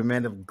take you,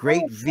 Amanda.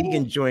 Great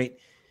vegan joint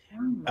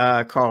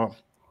called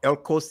El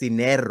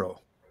Cocinero.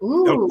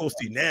 Ooh. El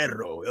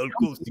Cocinero. El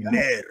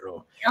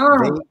Cocinero.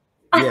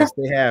 Yes,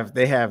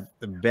 they have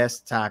the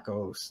best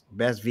tacos,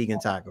 best vegan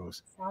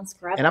tacos. Sounds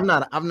great. And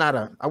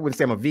I wouldn't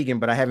say I'm a vegan,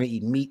 but I haven't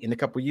eaten meat in a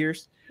couple of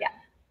years. Yeah.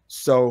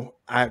 So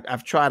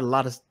I've tried a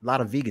lot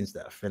of vegan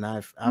stuff, and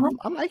I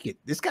like it.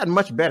 It's gotten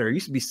much better.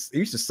 It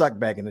used to suck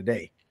back in the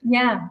day.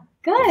 Yeah,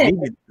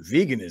 good.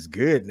 Vegan is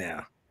good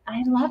now.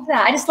 I love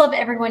that. I just love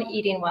everyone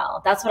eating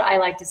well. That's what I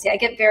like to see. I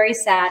get very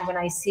sad when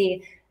I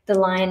see the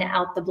line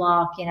out the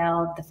block, you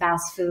know, the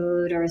fast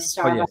food or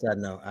Starbucks. Oh yes,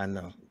 I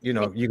know. You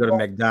know, you go to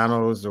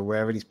McDonald's or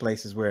wherever, these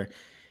places where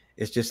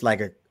it's just like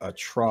a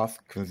trough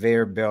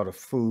conveyor belt of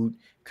food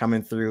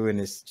coming through, and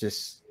it's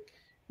just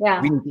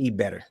we need to eat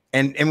better.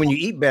 And when you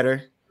eat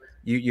better,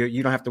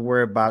 you don't have to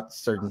worry about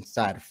certain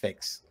side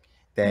effects.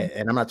 That,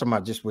 and I'm not talking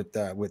about just with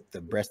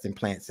the breast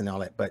implants and all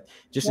that, but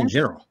just in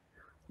general.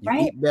 You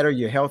eat better,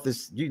 your health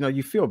is,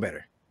 you feel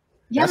better.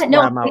 Yeah, that's why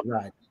I'm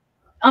outside.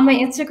 On my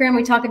Instagram,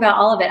 we talk about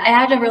all of it. I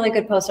had a really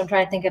good post. I'm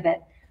trying to think of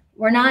it.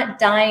 We're not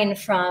dying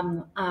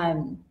from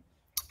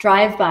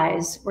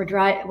drive-bys.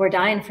 We're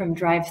dying from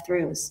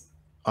drive-throughs.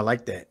 I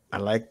like that.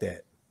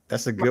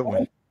 That's a good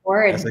one.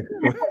 That's a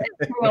good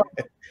one.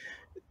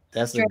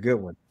 That's a good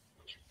one.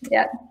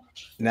 Yeah.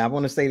 Now I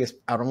want to say this.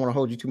 I don't want to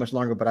hold you too much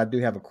longer, but I do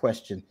have a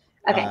question.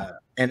 Okay.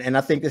 And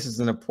I think this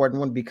is an important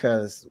one,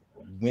 because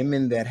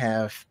women that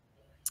have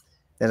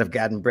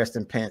gotten breast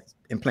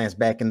implants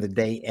back in the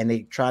day, and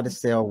they try to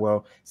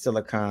sell,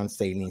 silicone,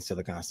 saline.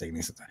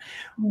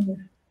 Mm-hmm.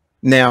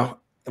 Now,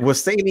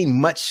 was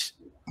saline much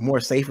more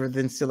safer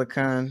than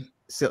silicone?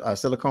 I'm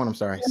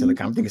sorry,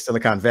 silicone. I'm thinking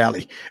Silicon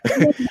Valley.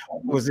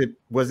 Was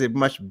it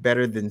much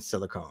better than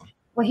silicone?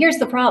 Well, here's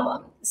the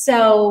problem.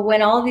 So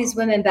when all these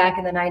women back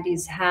in the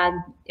 90s had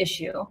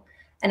issue,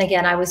 and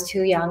again, I was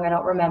too young, I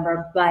don't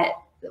remember, but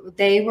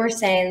they were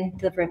saying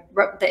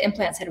the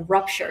implants had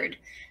ruptured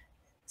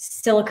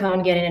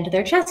silicone getting into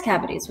their chest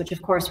cavities, which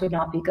of course would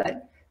not be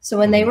good. So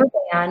when they were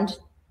banned,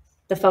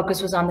 the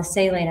focus was on the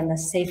saline and the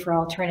safer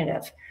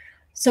alternative.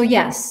 So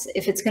yes,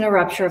 if it's going to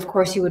rupture, of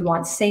course you would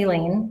want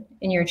saline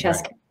in your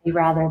chest cavity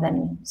rather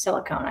than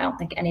silicone. I don't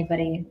think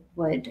anybody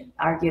would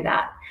argue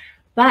that.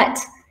 But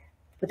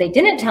what they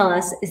didn't tell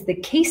us is the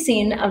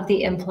casing of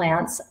the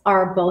implants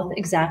are both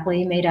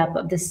exactly made up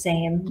of the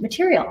same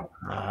material.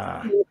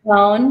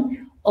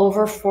 Silicone,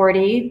 over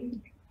 40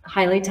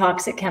 highly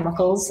toxic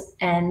chemicals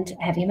and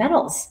heavy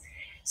metals.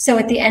 So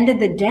at the end of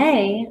the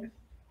day,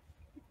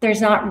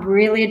 there's not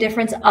really a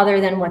difference other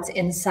than what's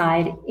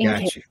inside in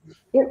case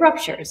it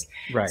ruptures.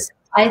 Right. So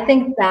I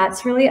think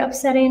that's really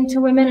upsetting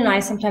to women. And I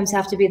sometimes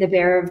have to be the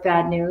bearer of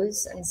bad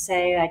news and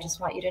say, I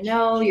just want you to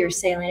know your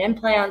saline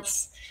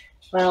implants,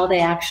 well, they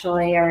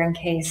actually are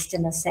encased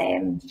in the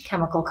same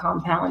chemical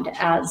compound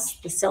as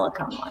the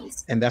silicone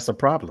ones. And that's a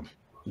problem,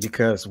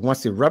 because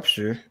once it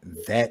ruptures,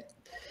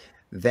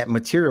 that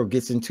material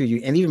gets into you,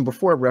 and even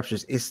before it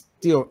ruptures, it's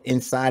still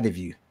inside of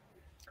you,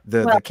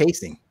 the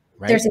casing,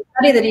 right? There's a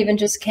study that even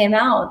just came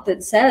out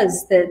that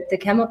says that the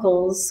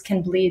chemicals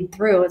can bleed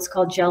through. It's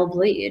called gel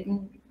bleed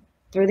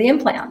through the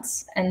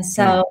implants. And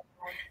so,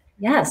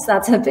 yes,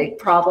 that's a big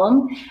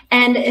problem.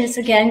 And it's,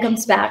 again,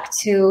 comes back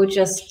to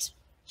just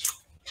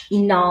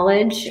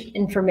knowledge,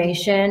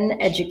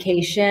 information,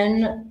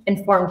 education,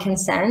 informed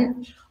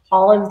consent,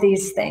 all of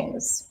these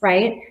things,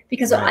 right?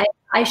 Because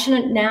I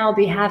shouldn't now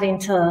be having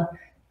to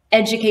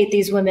educate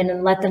these women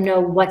and let them know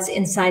what's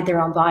inside their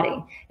own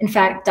body. In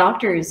fact,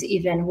 doctors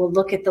even will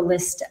look at the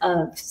list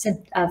of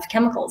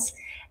chemicals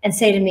and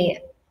say to me,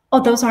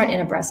 oh, those aren't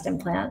in a breast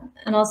implant.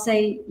 And I'll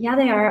say, yeah,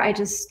 they are. I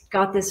just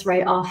got this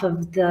right off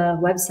of the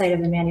website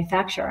of the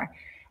manufacturer.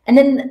 And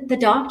then the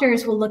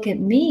doctors will look at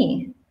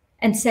me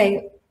and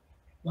say,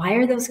 why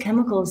are those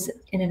chemicals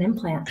in an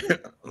implant?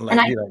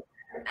 Like, and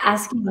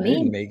asking me,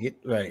 didn't make it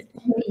right.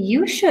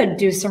 You should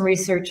do some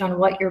research on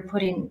what you're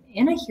putting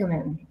in a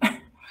human,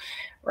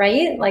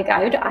 right? Like,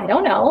 I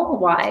don't know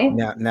why.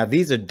 Now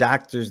these are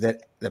doctors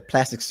that the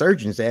plastic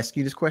surgeons ask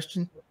you this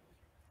question?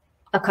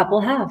 A couple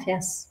have,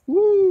 yes.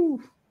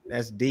 Woo,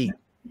 that's deep.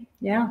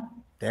 Yeah.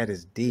 That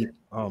is deep.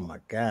 Oh my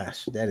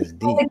gosh, that is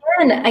deep. Well,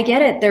 again, I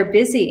get it. They're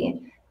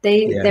busy.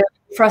 They're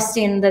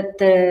trusting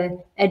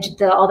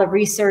that all the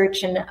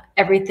research and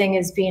everything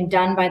is being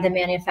done by the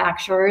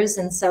manufacturers,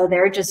 and so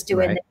they're just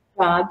doing their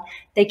job.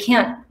 They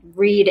can't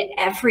read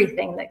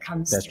everything that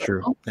comes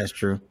through. That's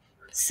true.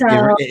 So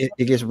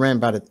it gets ran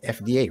by the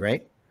FDA,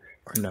 right?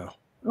 Or no?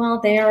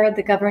 Well, they are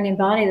the governing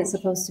body that's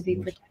supposed to be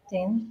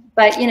protecting.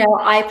 But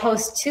I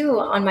post too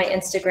on my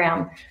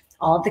Instagram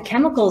all the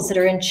chemicals that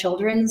are in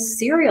children's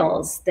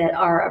cereals that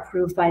are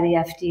approved by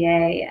the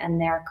FDA, and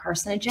they're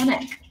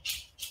carcinogenic.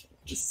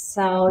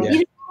 So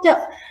you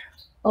have to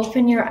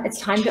it's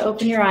time to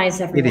open your eyes,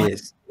 everyone. It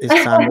is. It's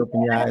time to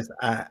open your eyes.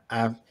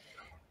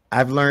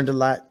 I've learned a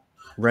lot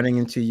running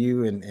into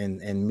you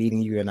and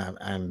meeting you, and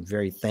I'm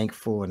very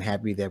thankful and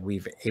happy that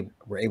we're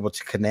able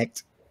to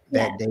connect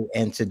that day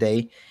and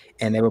today.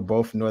 And they were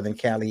both Northern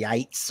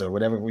Calyites or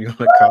whatever we want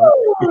to call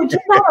it.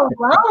 You're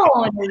not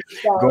alone.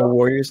 Go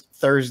Warriors.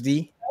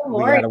 Thursday.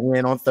 We got a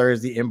win on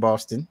Thursday in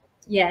Boston.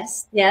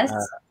 Yes.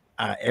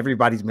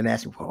 Everybody's been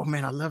asking, oh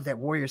man, I love that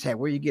Warriors hat.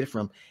 Where you get it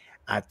from?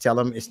 I tell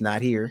them it's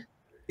not here.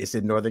 It's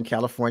in Northern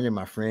California.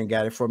 My friend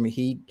got it for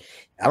me.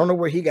 I don't know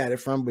where he got it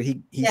from, but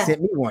he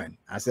sent me one.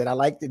 I said, I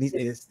liked it.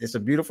 It's a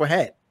beautiful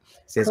hat.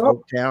 It says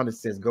Oaktown. It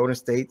says Golden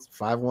State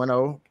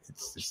 510.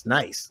 It's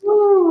nice.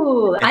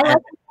 Ooh, I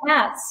love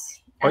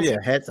hats. Oh yeah,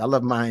 hats. I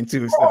love mine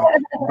too. So.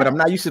 But I'm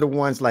not used to the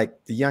ones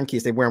like the young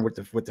kids they wear with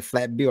the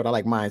flat build. I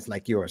like mine's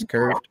like yours,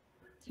 curved.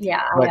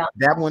 Yeah, but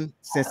that one,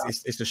 since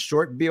it's a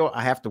short build,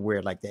 I have to wear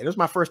it like that. It was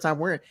my first time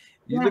wearing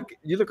it.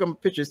 You look on the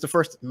picture.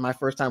 It's my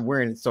first time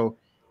wearing it. So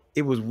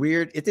it was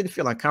weird. It didn't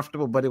feel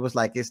uncomfortable, but it was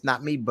like it's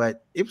not me.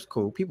 But it was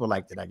cool. People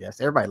liked it. I guess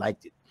everybody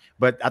liked it.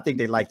 But I think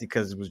they liked it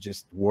because it was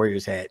just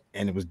Warriors hat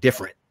and it was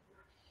different.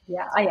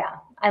 Yeah, I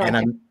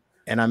like it.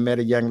 And I met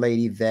a young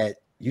lady that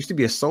used to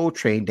be a Soul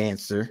Train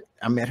dancer.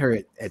 I met her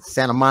at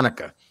Santa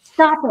Monica.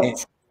 Stop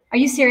it. Are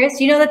you serious?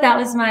 You know that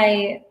was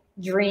my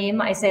dream.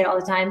 I say it all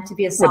the time, to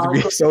be a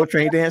Soul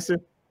Train dancer.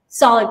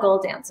 Solid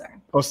gold dancer.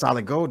 Oh,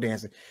 solid gold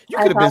dancer. You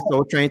could have been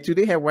Soul Train too.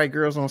 They had white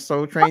girls on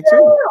Soul Train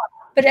too.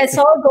 But at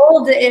Solid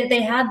Gold, if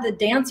they had the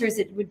dancers,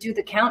 it would do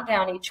the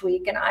countdown each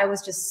week. And I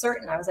was just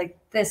certain. I was like,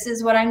 this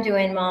is what I'm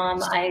doing,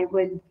 Mom. I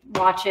would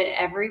watch it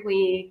every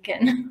week.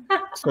 And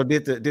so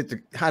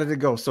how did it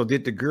go? So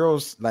did the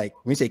girls, like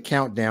when you say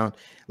countdown,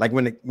 like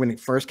when it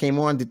first came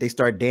on, did they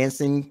start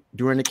dancing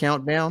during the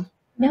countdown?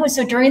 No.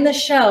 So during the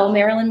show,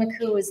 Marilyn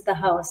McCoo was the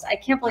host. I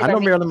can't believe I know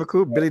Marilyn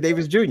McCoo, Billy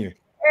Davis Jr.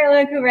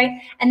 Marilyn McCoo,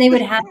 right? And they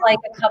would have like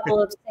a couple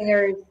of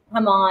singers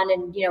come on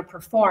and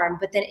perform,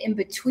 but then in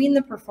between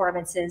the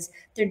performances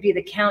there'd be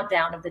the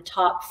countdown of the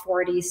top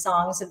 40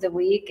 songs of the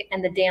week,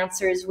 and the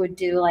dancers would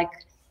do like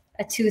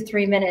a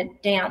 2-3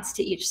 minute dance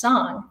to each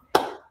song.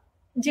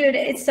 Dude,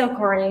 it's so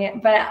corny,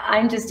 but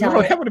I'm just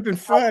telling you. That would have been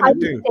fun to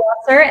do.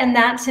 Dancer, and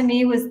that to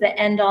me was the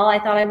end all. I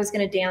thought I was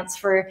going to dance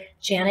for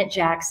Janet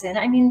Jackson.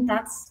 I mean,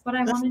 that's what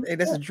I wanted. Hey,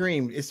 that's a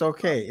dream. It's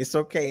okay. It's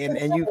okay.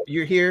 And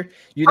you're here.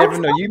 You never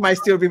know. You might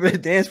still be able to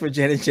dance for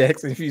Janet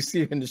Jackson if you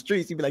see her in the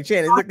streets. You'd be like,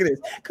 Janet, look at this.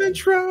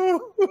 Control.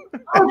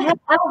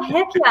 Oh,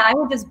 heck yeah. I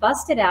would just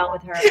bust it out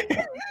with her.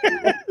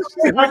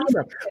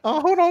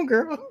 Oh, hold on,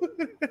 girl.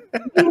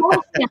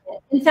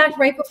 In fact,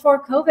 right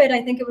before COVID,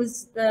 I think it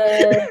was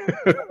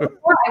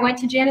I went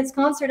to Janet's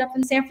concert up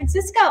in San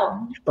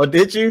Francisco. Oh,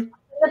 did you? In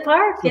the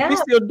park, so she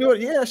still do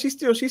it. Yeah, she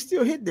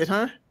still hit it,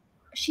 huh?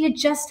 She had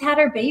just had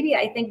her baby,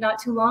 I think, not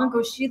too long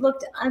ago. She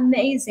looked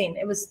amazing.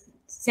 It was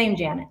same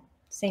Janet.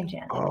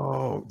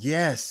 Oh,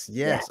 yes.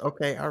 Yeah.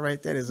 Okay, all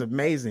right. That is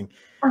amazing.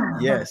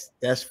 Yes,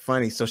 that's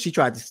funny. So she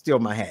tried to steal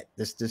my hat.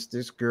 This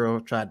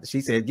girl she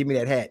said, give me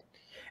that hat.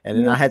 And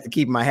then I had to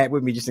keep my hat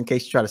with me just in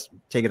case she tried to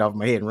take it off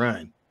my head and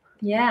run.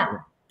 Yeah.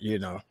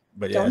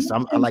 But yes,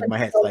 I like my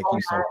hats like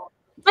you. So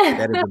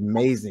that is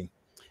amazing.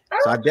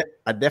 So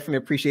I definitely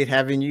appreciate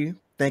having you.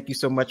 Thank you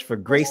so much for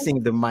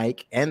gracing the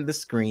mic and the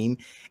screen,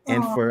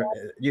 and for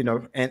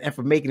and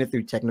for making it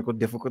through technical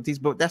difficulties.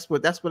 But that's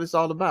what it's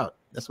all about.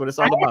 That's what it's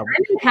all about.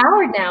 I'm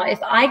empowered now. If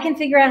I can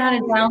figure out how to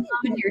download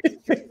your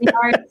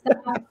StreamYard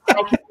stuff,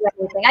 I can do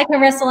everything. I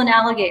can wrestle an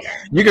alligator.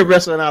 You can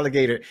wrestle an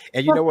alligator,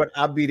 and you know what?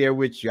 I'll be there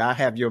with you. I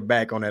have your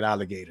back on that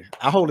alligator.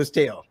 I hold his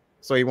tail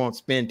so he won't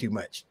spin too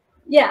much.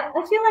 Yeah,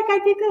 I feel like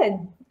I'd be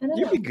good.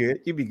 You'll be good.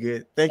 You'll be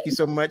good. Thank you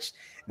so much.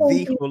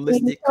 The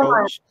Holistic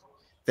Coach.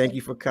 Thank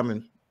you for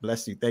coming.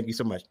 Bless you. Thank you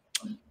so much.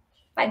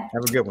 Bye.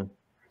 Have a good one.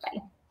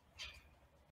 Bye.